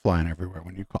droplets aren't flying everywhere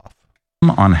when you cough.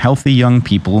 On healthy young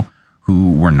people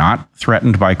who were not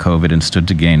threatened by COVID and stood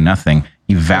to gain nothing,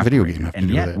 evaporated. And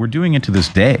yet we're doing it to this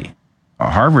day.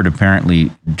 Harvard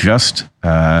apparently just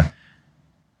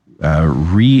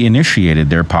reinitiated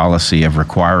their policy of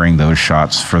requiring those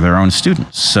shots for their own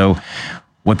students. So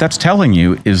what that's telling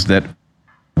you is that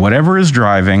whatever is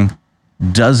driving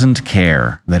doesn't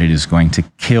care that it is going to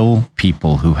kill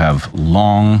people who have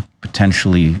long,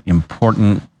 potentially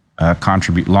important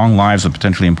long lives with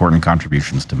potentially important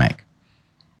contributions to make.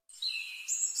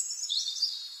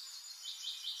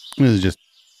 This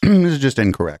is just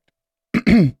incorrect.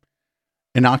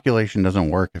 Inoculation doesn't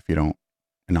work if you don't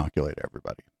inoculate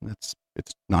everybody. It's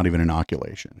not even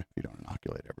inoculation if you don't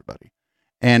inoculate everybody.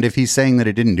 And if he's saying that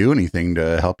it didn't do anything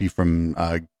to help you from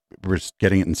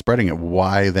getting it and spreading it,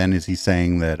 why then is he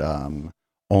saying that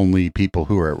only people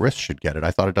who are at risk should get it?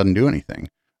 I thought it doesn't do anything.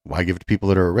 Why give it to people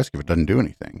that are at risk if it doesn't do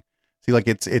anything? See, like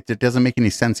it doesn't make any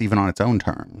sense even on its own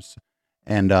terms.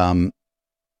 And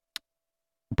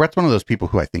Bret's one of those people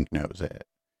who I think knows it,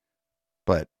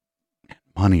 but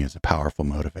money is a powerful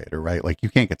motivator, right? Like you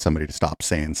can't get somebody to stop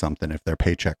saying something if their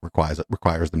paycheck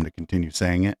requires them to continue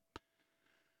saying it.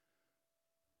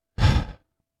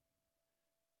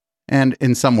 And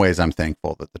in some ways, I'm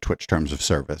thankful that the Twitch terms of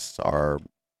service are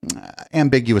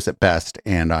ambiguous at best,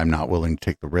 and I'm not willing to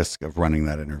take the risk of running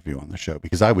that interview on the show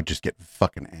because I would just get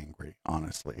fucking angry,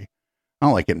 honestly. I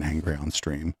don't like getting angry on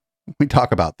stream. We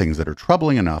talk about things that are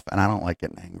troubling enough, and I don't like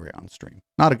getting angry on stream.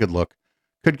 Not a good look.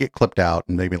 Could get clipped out,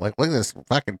 and they'd be like, look at this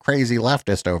fucking crazy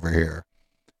leftist over here.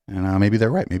 And maybe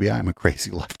they're right. Maybe I'm a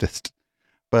crazy leftist.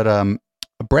 But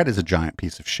Bret is a giant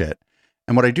piece of shit.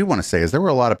 And what I do want to say is there were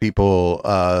a lot of people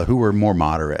who were more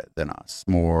moderate than us,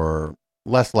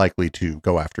 less likely to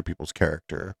go after people's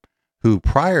character, who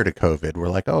prior to COVID were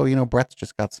like, oh, Bret's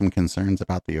just got some concerns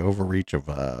about the overreach of,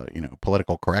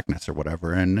 political correctness or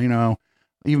whatever. And,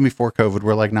 even before COVID,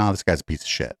 we're like, nah, this guy's a piece of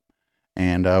shit.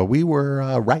 And we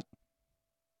were right.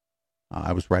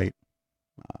 I was right.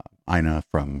 Ina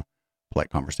from Polite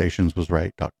Conversations was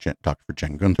right. Dr.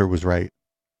 Jen Gunther was right.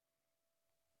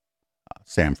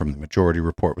 Sam from the Majority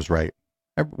Report was right.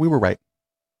 We were right.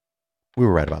 We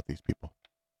were right about these people.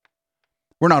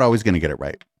 We're not always going to get it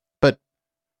right. But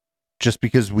just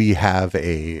because we have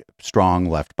a strong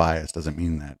left bias doesn't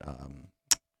mean that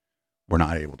we're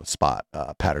not able to spot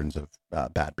patterns of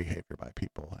bad behavior by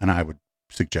people. And I would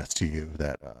suggest to you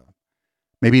that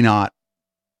maybe not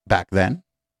back then,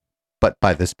 but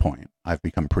by this point, I've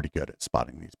become pretty good at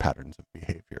spotting these patterns of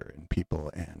behavior in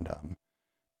people and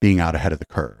being out ahead of the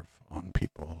curve on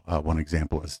people. One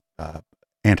example is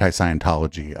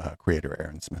anti-Scientology creator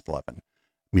Aaron Smith-Levin.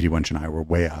 Meaty Wench and I were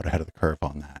way out ahead of the curve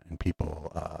on that, and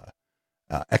people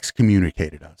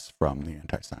excommunicated us from the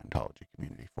anti-Scientology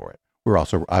community for it.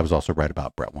 I was also right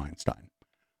about Bret Weinstein.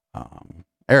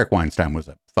 Eric Weinstein was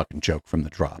a fucking joke from the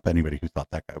drop. Anybody who thought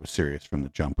that guy was serious from the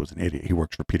jump was an idiot. He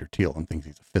works for Peter Thiel and thinks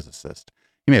he's a physicist.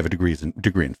 He may have a degree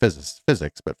in physics,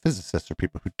 but physicists are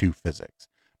people who do physics,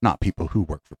 not people who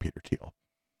work for Peter Thiel.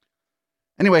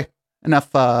 Anyway,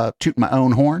 enough tooting my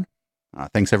own horn.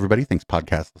 Thanks, everybody. Thanks,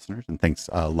 podcast listeners, and thanks,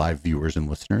 live viewers and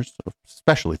listeners.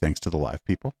 Especially thanks to the live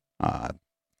people.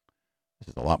 This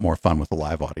is a lot more fun with a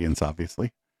live audience,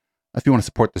 obviously. If you want to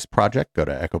support this project, go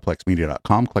to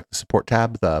echoplexmedia.com, click the support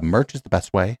tab. The merch is the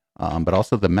best way, but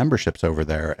also the memberships over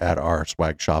there at our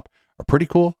swag shop are pretty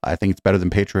cool. I think it's better than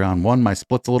Patreon. One, my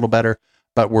split's a little better,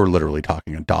 but we're literally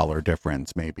talking $1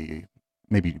 difference, maybe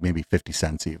 50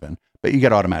 cents even. But you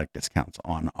get automatic discounts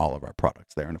on all of our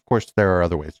products there. And of course, there are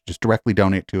other ways to just directly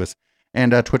donate to us.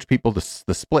 And Twitch people, the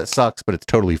split sucks, but it's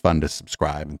totally fun to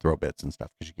subscribe and throw bits and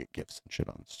stuff because you get gifts and shit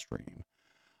on the stream.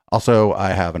 Also, I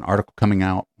have an article coming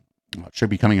out. It should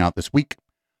be coming out this week.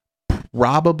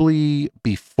 probably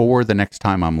before the next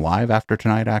time I'm live after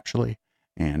tonight, actually.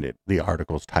 And the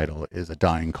article's title is A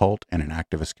Dying Cult and an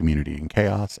Activist Community in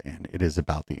Chaos, and it is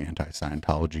about the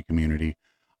anti-Scientology community.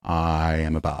 I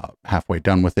am about halfway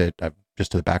done with it.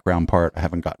 Just to the background part, I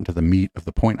haven't gotten to the meat of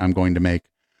the point I'm going to make,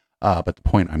 but the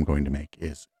point I'm going to make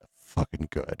is fucking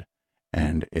good.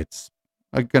 And it's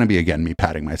going to be, again, me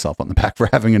patting myself on the back for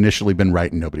having initially been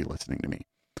right and nobody listening to me.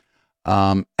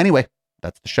 Anyway,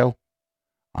 that's the show.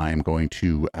 I am going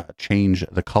to change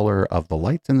the color of the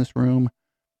lights in this room,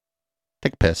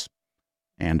 take a piss,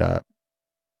 and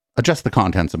adjust the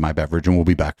contents of my beverage, and we'll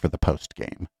be back for the post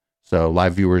game. So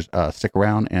live viewers, stick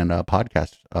around, and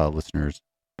podcast listeners,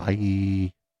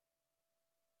 bye.